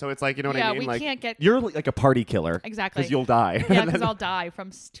stop. So it's like, you know what I Yeah, mean? we Like, can't get- You're like a party killer. Exactly. Because you'll die. Yeah, because I'll die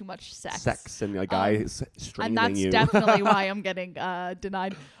from too much sex. Sex and a guy is strangling And that's you. definitely why I'm getting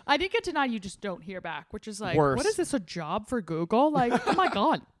denied. I did get denied. You just don't hear back, which is like, Worse. what is this, a job for Google? Like, oh my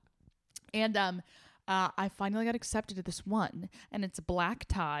God. And I finally got accepted to this one, and it's a black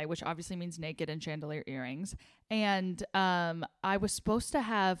tie, which obviously means naked, and chandelier earrings. And I was supposed to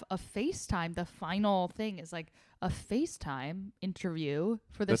have a FaceTime. The final thing is like a FaceTime interview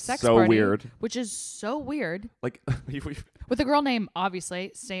for the That's sex so party, weird. which is so weird. Like, With a girl named,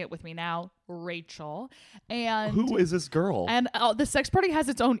 obviously, say it with me now, Rachel. And who is this girl? And the sex party has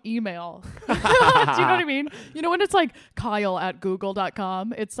its own email. Do you know what I mean? You know when it's like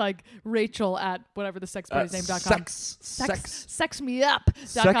Kyle@google.com? It's like Rachel at whatever the sex party's name.com. Sex me up.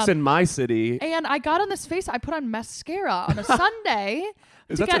 Sex in my city. And I got on this face. I put on mascara on a Sunday.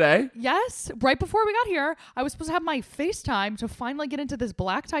 Is that today? Yes. Right before we got here, I was supposed to have my FaceTime to finally get into this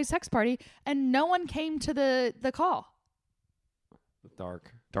black tie sex party, and no one came to the call.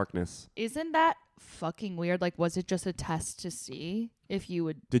 Darkness. Isn't that fucking weird? Like, was it just a test to see if you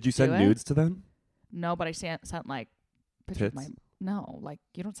would Did you send do it? nudes to them? No, but I sent like pictures of Tits? my... No, like,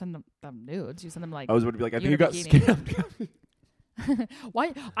 you don't send them nudes. You send them like... I was going to be like, I think you you in a got bikini. scammed.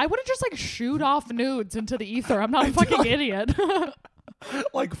 Why? I wouldn't just like shoot off nudes into the ether. I'm not a fucking idiot.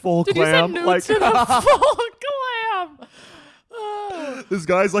 Like full Did you clam. send Like nudes to the full clam? Oh, this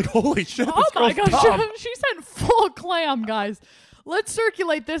guy's like, holy shit. oh this my girl's gosh. dumb. She sent full clam, guys. Let's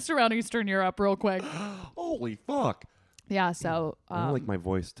circulate this around Eastern Europe real quick. Holy fuck. Yeah, so... I don't like my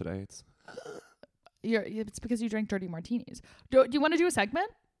voice today. It's it's because you drink dirty martinis. Do you want to do a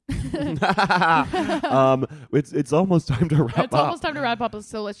segment? it's almost time to wrap up. It's almost time to wrap up,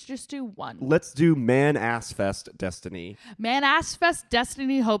 so let's just do one. Let's do ASSfest Destiny. ASSfest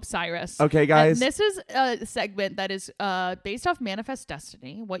Destiny Hope Cyrus. Okay, guys. And this is a segment that is based off Manifest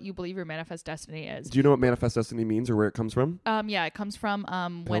Destiny, what you believe your Manifest Destiny is. Do you know what Manifest Destiny means or where it comes from? Yeah, it comes from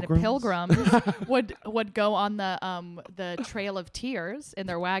when Pilgrims? pilgrims would go on the Trail of Tears in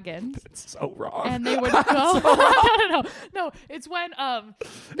their wagons. It's so wrong. And they would go. No. It's when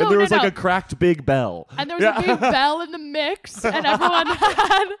and there was like a cracked big bell. And there was a big bell in the mix, and everyone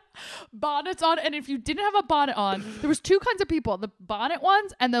had bonnets on. And if you didn't have a bonnet on, there was two kinds of people: the bonnet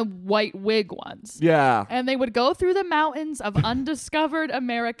ones and the white wig ones. Yeah. And they would go through the mountains of undiscovered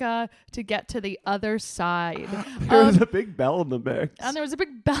America to get to the other side. There was a big bell in the mix. And there was a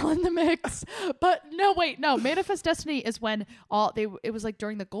big bell in the mix. But no, Manifest Destiny is when it was like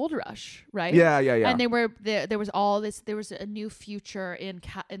during the gold rush, right? Yeah. And there was all this, there was a new future in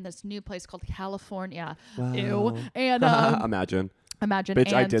this new place called California. Wow. Ew. And Imagine. Imagine.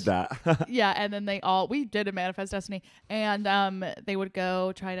 Bitch, I And- did that. Yeah, and then we did a Manifest Destiny, and they would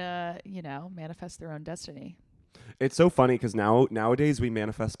go try to, manifest their own destiny. It's so funny because nowadays we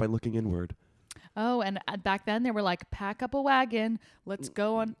manifest by looking inward. Oh, and back then they were like, pack up a wagon, let's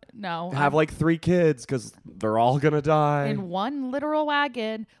go on. No. Have like 3 kids because they're all going to die. in one literal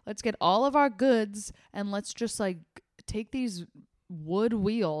wagon, let's get all of our goods, and let's just like take these wood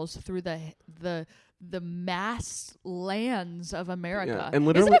wheels through the mass lands of America. Yeah, and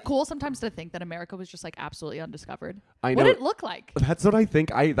literally- Isn't it cool sometimes to think that America was just like absolutely undiscovered? I What know. did it look like? That's what I think.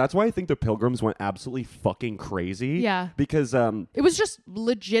 That's why I think the Pilgrims went absolutely fucking crazy. Yeah. Because It was just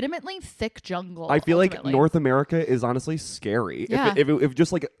legitimately thick jungle. I feel like ultimately. North America is honestly scary. Yeah. If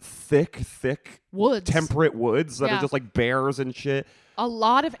just like thick woods, temperate woods that Yeah. are just like bears and shit. a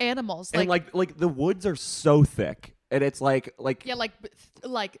lot of animals, And like the woods are so thick. And it's like yeah,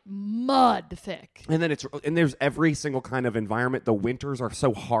 like mud thick. and then there's every single kind of environment. The winters are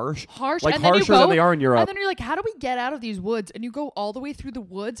so harsh. Like and then harsher you go, than they are in Europe. And then you're like, how do we get out of these woods? And you go all the way through the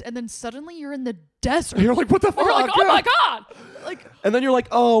woods, and then suddenly you're in the desert. You're like, what the fuck? You're like, oh my god! Like, And then you're like,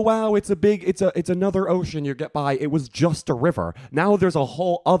 oh wow, it's another ocean you get by. It was just a river. Now there's a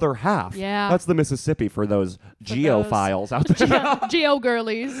whole other half. Yeah. That's the Mississippi for those geophiles out there. Geo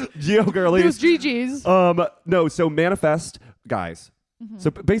girlies, Geo girlies. those GGs. No, so manifest, guys. Mm-hmm.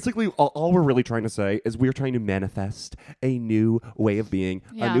 So basically, all we're really trying to say is we're trying to manifest a new way of being,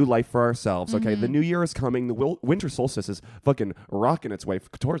 Yeah. Mm-hmm. a new life for ourselves. Okay, the new year is coming. The winter solstice is fucking rocking its way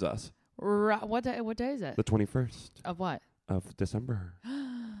towards us. What day is it? The 21st Of what? of December.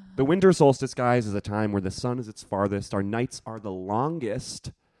 The winter solstice, guys, is a time where the sun is its farthest. Our nights are the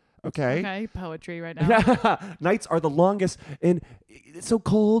longest. Okay, poetry right now. Nights are the longest, and it's so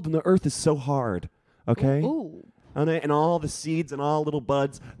cold, and the earth is so hard. Okay. Ooh. And all the seeds and all little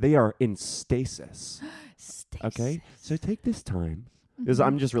buds, they are in stasis. Stasis. Okay? So take this time, because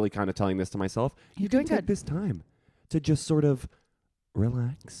I'm just really kind of telling this to myself. You're You can doing take good. this time to just sort of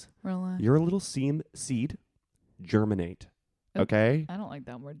relax. Relax. Your little seed germinate. Okay? I don't like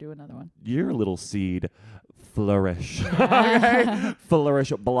that word. Do another one. Your little seed flourish. Okay?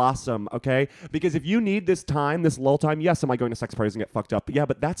 Flourish, blossom. Okay? Because if you need this time, this lull time, yes, am I going to sex parties and get fucked up? Yeah,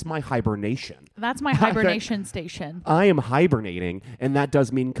 but that's my hibernation. That's my hibernation station. I am hibernating, and that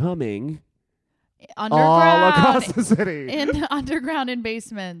does mean coming Underground. all across the city. In underground in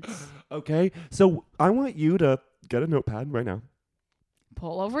basements. Okay? So I want you to get a notepad right now.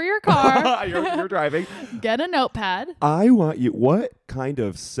 Pull over your car. You're driving. Get a notepad. I want you, what kind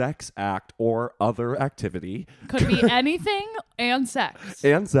of sex act or other activity Could be anything and sex.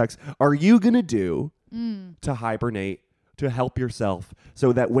 and sex are you going to do to hibernate, to help yourself,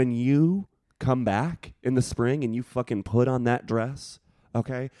 so that when you come back in the spring and you fucking put on that dress,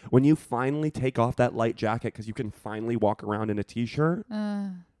 okay, when you finally take off that light jacket because you can finally walk around in a t-shirt,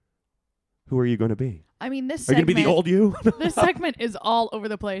 who are you going to be? I mean, this Are you segment, going to be the old you? this segment is all over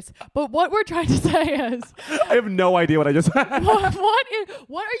the place. But what we're trying to say is, I have no idea what I just said. what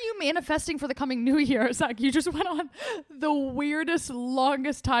are you manifesting for the coming new year, Zach? You just went on the weirdest,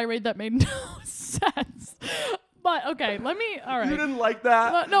 longest tirade that made no sense. But okay, all right. You didn't like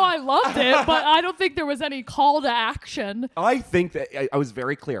that? No, I loved it, but I don't think there was any call to action. I think that I was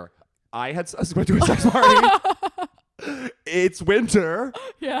very clear. I went to a sex party. It's winter.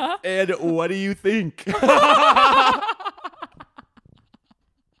 Yeah. And what do you think?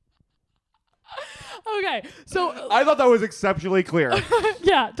 Okay, so I thought that was exceptionally clear.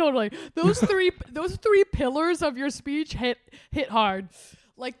 yeah, totally. Those three pillars of your speech hit hard.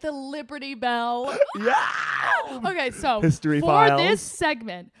 Like the Liberty Bell. Yeah. Okay, so History for files. this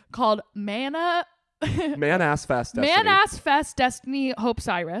segment called Man Ass Fest Destiny. Man Ass Fest Destiny Hope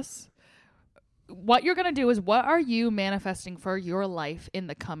Cyrus, what you're gonna do is, what are you manifesting for your life in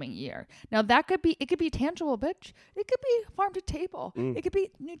the coming year? Now it could be tangible, bitch. It could be farm to table. It could be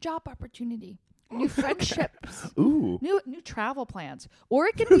new job opportunity, new friendships, Ooh. new travel plans, or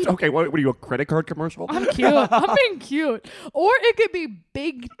it could be Okay, what are you, a credit card commercial? I'm cute. I'm being cute. Or it could be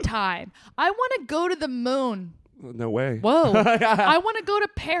big time. I want to go to the moon. No way. Whoa. I want to go to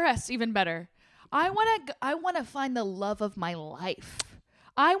Paris, even better. I want to find the love of my life.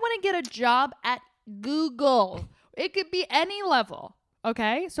 I want to get a job at Google. It could be any level.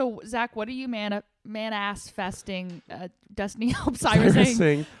 Okay? So, Zach, what are you man-ass festing Destiny Hope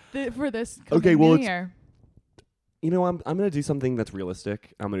Cyrusing for this coming new year? You know, I'm going to do something that's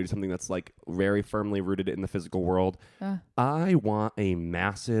realistic. I'm going to do something that's like very firmly rooted in the physical world. I want a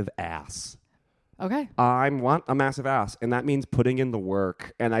massive ass. Okay. I want a massive ass, and that means putting in the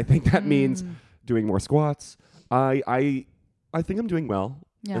work. And I think that means doing more squats. I think I'm doing well.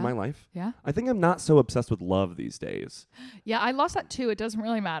 in my life. Yeah. I think I'm not so obsessed with love these days. Yeah, I lost that too. It doesn't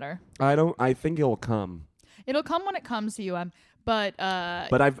really matter. I think it'll come. It'll come when it comes to you, but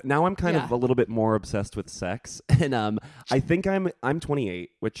I'm kind of a little bit more obsessed with sex, and I think I'm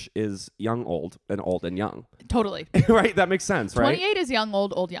 28, which is young, old, and old and young. Totally. Right? That makes sense, right? 28 is young,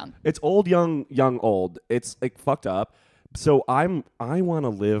 old, young. It's old, young, old. It's like fucked up. So I want to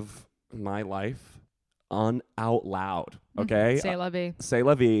live my life out loud. Okay. C'est la vie. C'est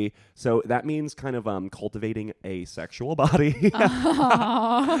la vie. So that means kind of cultivating a sexual body.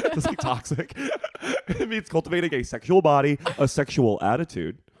 It's like toxic. It means cultivating a sexual body, a sexual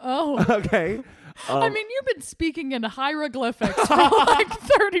attitude. Oh. Okay. I mean, you've been speaking in hieroglyphics for like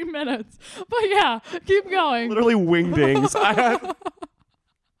 30 minutes. But yeah, keep going. Literally wingdings.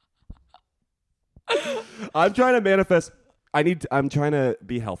 I'm trying to manifest. I'm trying to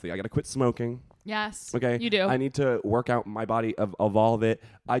be healthy. I got to quit smoking. Yes. Okay. You do. I need to work out my body, evolve it.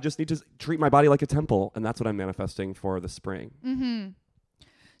 I just need to treat my body like a temple, and that's what I'm manifesting for the spring. Mm-hmm.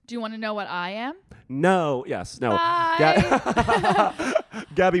 Do you want to know what I am? No. Yes. No. Bye.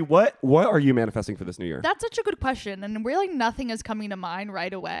 Gabby, what are you manifesting for this new year? That's such a good question, and really nothing is coming to mind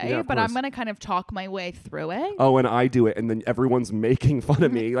right away. Yeah, of but course. I'm going to kind of talk my way through it. Oh, and I do it, and then everyone's making fun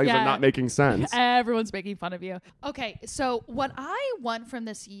of me, like Yeah. they're not making sense. Everyone's making fun of you. Okay, so what I want from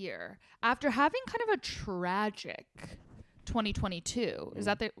this year, after having kind of a tragic 2022, is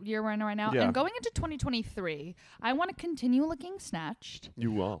that the year we're in right now? Yeah. And going into 2023, I want to continue looking snatched.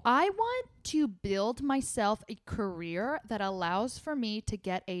 You will. I want to build myself a career that allows for me to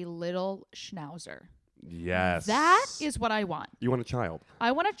get a little schnauzer. Yes. That is what I want. You want a child.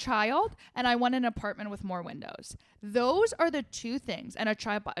 I want a child, and I want an apartment with more windows. Those are the two things. And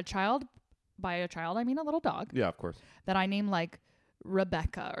by a child, I mean a little dog Yeah, of course. that I name like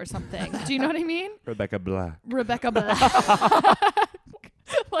Rebecca or something. Do you know what I mean? Rebecca Black. Rebecca Black.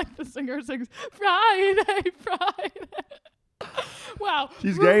 Like the singer sings, Friday, Friday. Wow.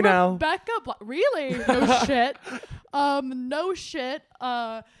 She's gay now. Rebecca Black. Really? No shit. No shit.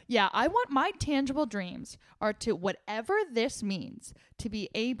 Yeah, I want my tangible dreams are to, whatever this means, to be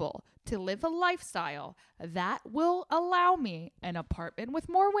able to live a lifestyle that will allow me an apartment with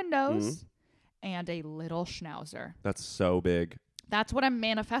more windows and a little schnauzer. That's so big. That's what I'm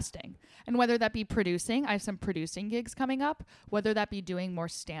manifesting. And whether that be producing, I have some producing gigs coming up, whether that be doing more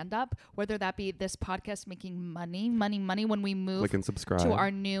stand-up, whether that be this podcast making money when we move Click and subscribe. to our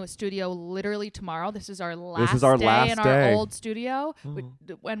new studio literally tomorrow. This is our last last in our day. old studio.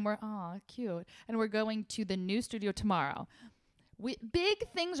 When we're, cute. And we're going to the new studio tomorrow. Big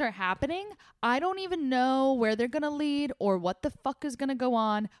things are happening. I don't even know where they're going to lead or what the fuck is going to go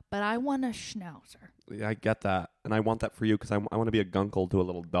on, but I want a schnauzer. Yeah, I get that. And I want that for you because I want to be a gunkle to a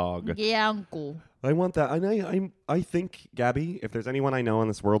little dog. Yeah, uncle. I want that. And I think, Gabby, if there's anyone I know in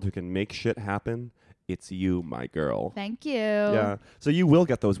this world who can make shit happen, it's you, my girl. Thank you. Yeah. So you will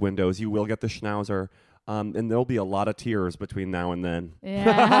get those windows. You will get the schnauzer. And there'll be a lot of tears between now and then.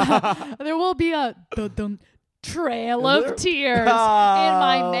 Yeah. There will be a trail of tears in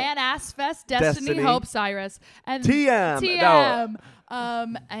my man ASSfest Destiny Hope Cyrus and TM.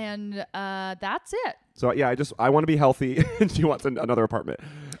 And that's it. So yeah, I want to be healthy, and she wants another apartment.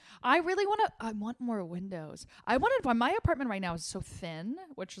 I really I want more windows. My apartment right now is so thin,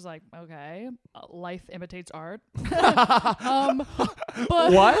 which is like, okay, life imitates art. But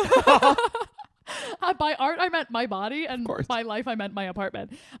What? By art, I meant my body, and by life, I meant my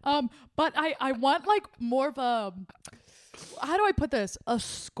apartment. But I want like more of a, how do I put this? A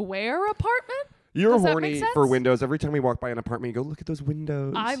square apartment? You're Does that horny make sense? for windows. Every time we walk by an apartment, you go, look at those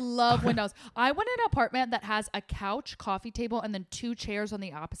windows. I love windows. I want an apartment that has a couch, coffee table, and then 2 chairs on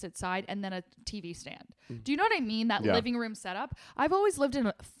the opposite side, and then a TV stand. Do you know what I mean? That living room setup. I've always lived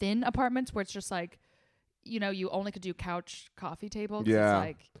in thin apartments where it's just like, you only could do couch, coffee table. Yeah. It's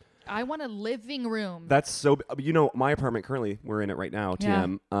like, I want a living room. That's so. My apartment currently, we're in it right now.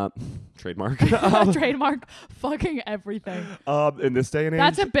 TM, trademark. Trademark fucking everything. In this day and age,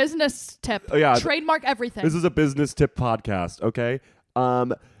 That's a business tip. Oh, yeah. Trademark everything. This is a business tip podcast. Okay.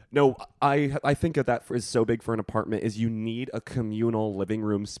 No, I think that is so big for an apartment is you need a communal living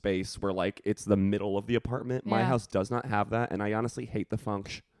room space where like it's the middle of the apartment. My house does not have that, and I honestly hate the feng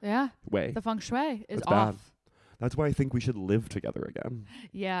shui way. The feng shui is It's off. bad. That's why I think we should live together again.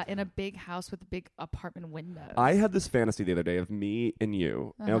 Yeah, in a big house with big apartment windows. I had this fantasy the other day of me and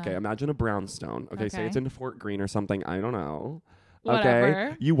you. Okay, imagine a brownstone. Okay, say it's in Fort Greene or something. I don't know. Whatever.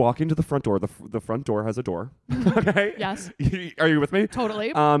 Okay, you walk into the front door. The front door has a door. Okay. Yes. Are you with me?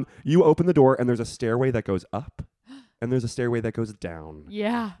 Totally. You open the door and there's a stairway that goes up. and there's a stairway that goes down.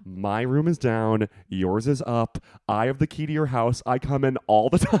 Yeah. My room is down. Yours is up. I have the key to your house. I come in all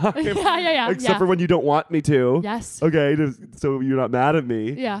the time. Yeah. Except for when you don't want me to. Yes. Okay, so you're not mad at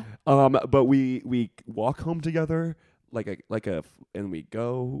me. Yeah. But we walk home together and we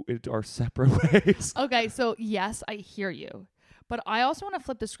go into our separate ways. Okay, so yes, I hear you. But I also want to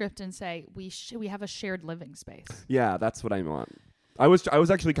flip the script and say we have a shared living space. Yeah, that's what I want. I was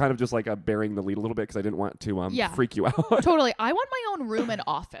actually kind of just like bearing the lead a little bit because I didn't want to freak you out. Totally. I want my own room and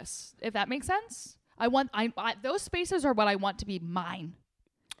office, if that makes sense. Those spaces are what I want to be mine.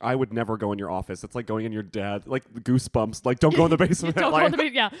 I would never go in your office. It's like going in your dad, like goosebumps. Like, don't go in the basement. Don't go in the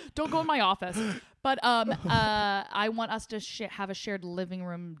basement. Yeah, don't go in my office. But I want us to have a shared living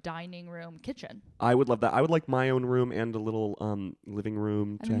room, dining room, kitchen. I would love that. I would like my own room and a little living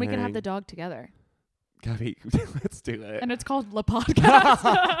room. And then we can have the dog together. Gabby, let's do it. And it's called Le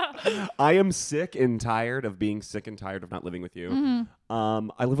Podcast. I am sick and tired of being sick and tired of not living with you. Mm-hmm.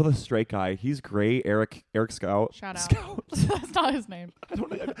 I live with a straight guy. He's great. Eric Scout. Shout out. Scout. That's not his name. I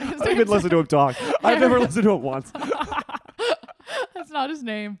don't even listen to him talk. I've never listened to him once. That's not his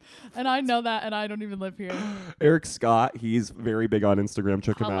name. And I know that, and I don't even live here. Eric Scott, he's very big on Instagram.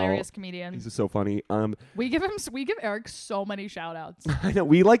 Check him out. Hilarious comedian. He's so funny. We give Eric so many shout outs. I know.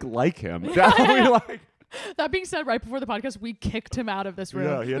 We like him. We like. That being said, right before the podcast, we kicked him out of this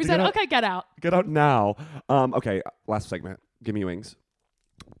room. Yeah, we said, okay, get out. Get out now. Okay, last segment. Give me wings.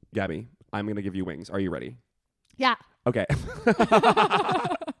 Gabby, I'm going to give you wings. Are you ready? Yeah. Okay.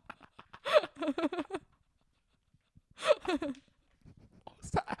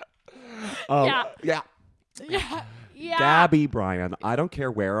 Yeah. Yeah. Yeah. Yeah. Gabby Bryan, I don't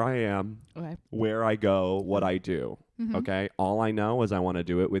care where I am, Okay. where I go, what I do. Mm-hmm. Okay? All I know is I want to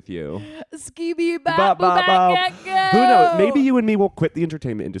do it with you. Skibby Ba, bop ba, ba. go. Who knows? Maybe you and me will quit the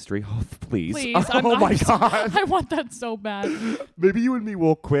entertainment industry. Oh, please. Oh my God. I want that so bad. Maybe you and me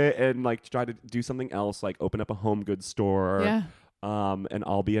will quit and like try to do something else, like open up a home goods store. Yeah. And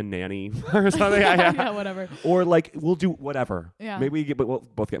I'll be a nanny or something. Yeah, whatever. Or like we'll do whatever. Yeah. Maybe we'll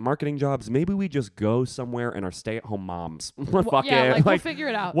both get marketing jobs. Maybe we just go somewhere and are stay-at-home moms. Fuck yeah, it. like we'll figure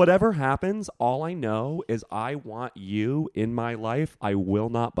it out. Whatever happens, all I know is I want you in my life. I will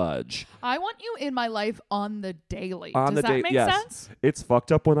not budge. I want you in my life on the daily. On Does the that make yes. sense? It's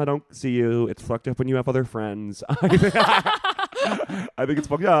fucked up when I don't see you. It's fucked up when you have other friends. I think it's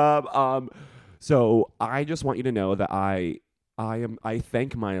fucked up. So I just want you to know that I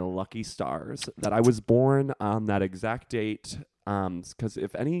thank my lucky stars that I was born on that exact date. Because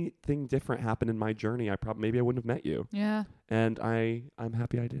if anything different happened in my journey, maybe I wouldn't have met you. Yeah. And I'm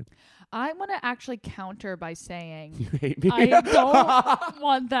happy I did. I want to actually counter by saying You hate me. I don't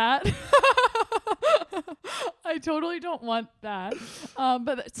want that. I totally don't want that.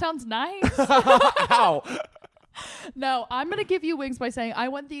 But it sounds nice. Ow. No, I'm going to give you wings by saying I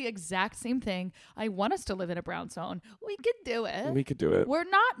want the exact same thing. I want us to live in a brownstone. We could do it. We could do it. We're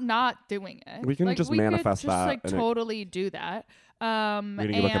not doing it. We can just manifest could that. Like totally do that. We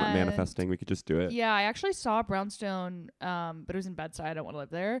need to look at manifesting. We could just do it. Yeah, I actually saw a brownstone, but it was in Bedside. I don't want to live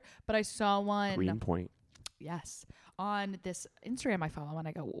there. But I saw one. Greenpoint. Yes, on this Instagram I follow, and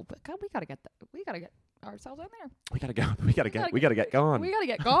I go, well, God, we gotta get ourselves in there. We gotta go. We gotta get going. We gotta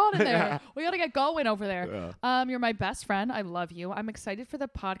get going in there. We gotta get going over there. Yeah. You're my best friend. I love you. I'm excited for the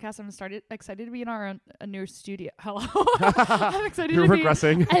podcast. I'm excited to be in a new studio. Hello. I'm excited. You're to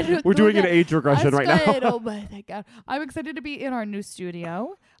regressing. We're doing an age regression right now. Oh my God. I'm excited to be in our new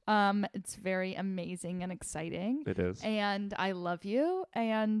studio. It's very amazing and exciting. It is. And I love you.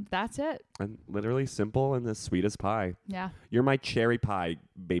 And that's it. And literally simple and the sweetest pie. Yeah. You're my cherry pie,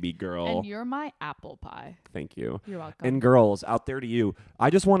 baby girl. And you're my apple pie. Thank you. You're welcome. And girls out there to you, I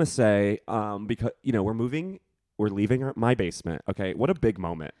just want to say, because we're leaving my basement. Okay, what a big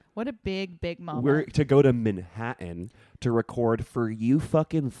moment. What a big moment. We're to go to Manhattan to record for you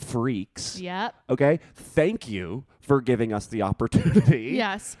fucking freaks. Yep. Okay, thank you for giving us the opportunity.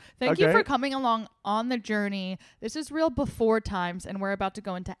 Yes. Thank you Okay. for coming along on the journey. This is real before times, and we're about to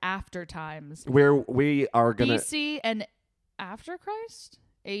go into after times. Where we are gonna BC and after Christ?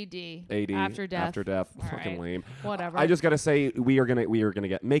 AD. After death. After death. All Fucking right. lame. Whatever. I just gotta say we are gonna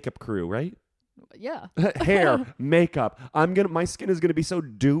get makeup crew, right? Yeah. Hair, makeup. My skin is gonna be so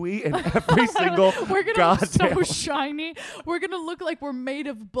dewy in every single We're gonna goddamn. look so shiny. We're gonna look like we're made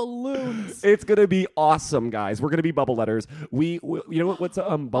of balloons. It's gonna be awesome, guys. We're gonna be bubble letters. We you know what's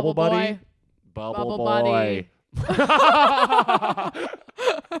bubble buddy? Boy. Bubble Buddy. boy.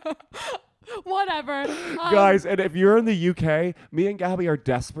 Whatever. Guys, and if you're in the UK, me and Gabby are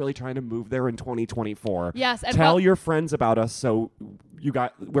desperately trying to move there in 2024. Yes, and Tell your friends about us so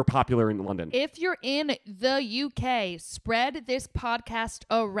we're popular in London. If you're in the UK, spread this podcast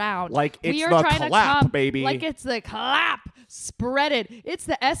around. Like it's we are the trying clap, to come, baby. Like it's the clap. Spread it. It's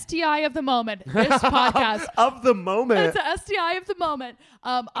the STI of the moment. This podcast. Of the moment. It's the STI of the moment.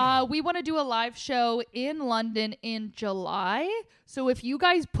 We want to do a live show in London in July. So if you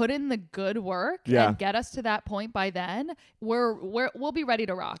guys put in the good work and get us to that point by then, we'll be ready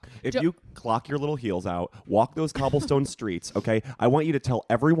to rock. If you clock your little heels out, walk those cobblestone streets, okay? I want you to tell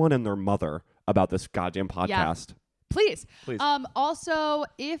everyone and their mother about this goddamn podcast. Yeah. Please. Please. Also,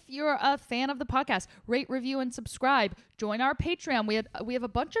 if you're a fan of the podcast, rate, review, and subscribe. Join our Patreon. We have a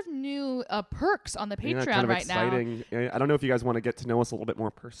bunch of new perks on the Patreon kind of right exciting. now. I don't know if you guys want to get to know us a little bit more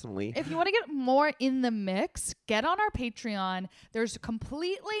personally. If you want to get more in the mix, get on our Patreon. There's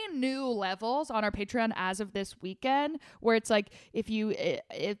completely new levels on our Patreon as of this weekend, where it's like if you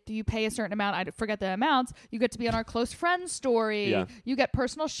pay a certain amount, I forget the amounts, you get to be on our close friends story. Yeah. You get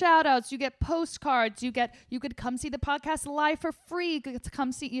personal shout outs. You get postcards. You could come see the podcast live for free. You get to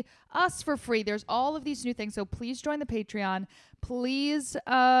come see us for free. There's all of these new things. So please join the Patreon. Please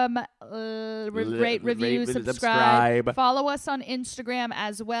rate, review, subscribe. Follow us on Instagram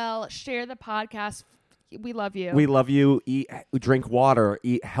as well. Share the podcast. We love you. We love you. Drink water.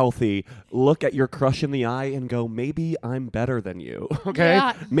 Eat healthy. Look at your crush in the eye and go, maybe I'm better than you. Okay?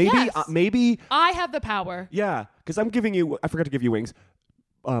 Yeah, maybe yes. maybe I have the power. Yeah, because I forgot to give you wings.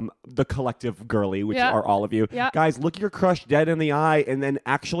 The collective girly, which are all of you. Yeah. Guys, look your crush dead in the eye and then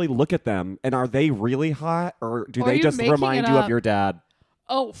actually look at them. And are they really hot, or do they just remind you of your dad?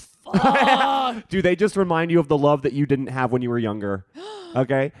 Oh, fuck. Do they just remind you of the love that you didn't have when you were younger?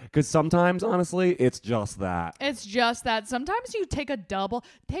 Okay? Because sometimes, honestly, it's just that. It's just that. Sometimes you take a double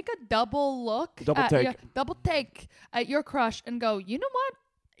look. Double take at your crush and go, you know what?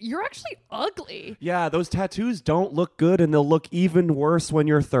 You're actually ugly. Yeah, those tattoos don't look good, and they'll look even worse when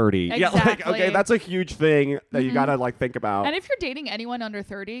you're 30. Exactly. Yeah, okay, that's a huge thing that you gotta think about. And if you're dating anyone under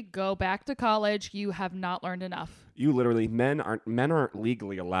 30, go back to college. You have not learned enough. You literally, men aren't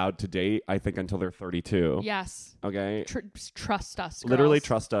legally allowed to date, I think, until they're 32. Yes. Okay. Trust us. Girls. Literally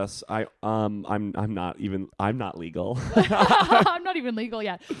trust us. I'm not legal. I'm not even legal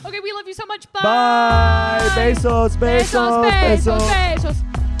yet. Okay, we love you so much. Bye. Bye. Besos, besos, besos. Besos.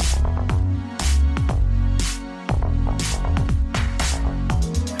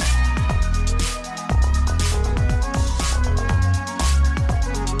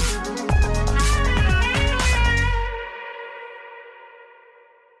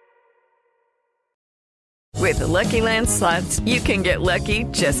 With the Lucky Land Slots, you can get lucky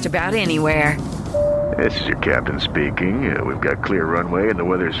just about anywhere. This is your captain speaking. We've got clear runway and the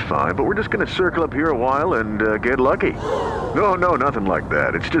weather's fine, but we're just going to circle up here a while and get lucky. No, nothing like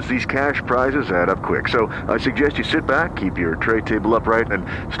that. It's just these cash prizes add up quick. So I suggest you sit back, keep your tray table upright, and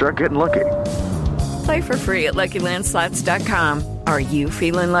start getting lucky. Play for free at LuckyLandSlots.com. Are you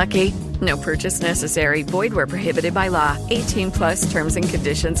feeling lucky? No purchase necessary. Void where prohibited by law. 18+ terms and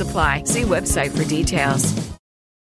conditions apply. See website for details.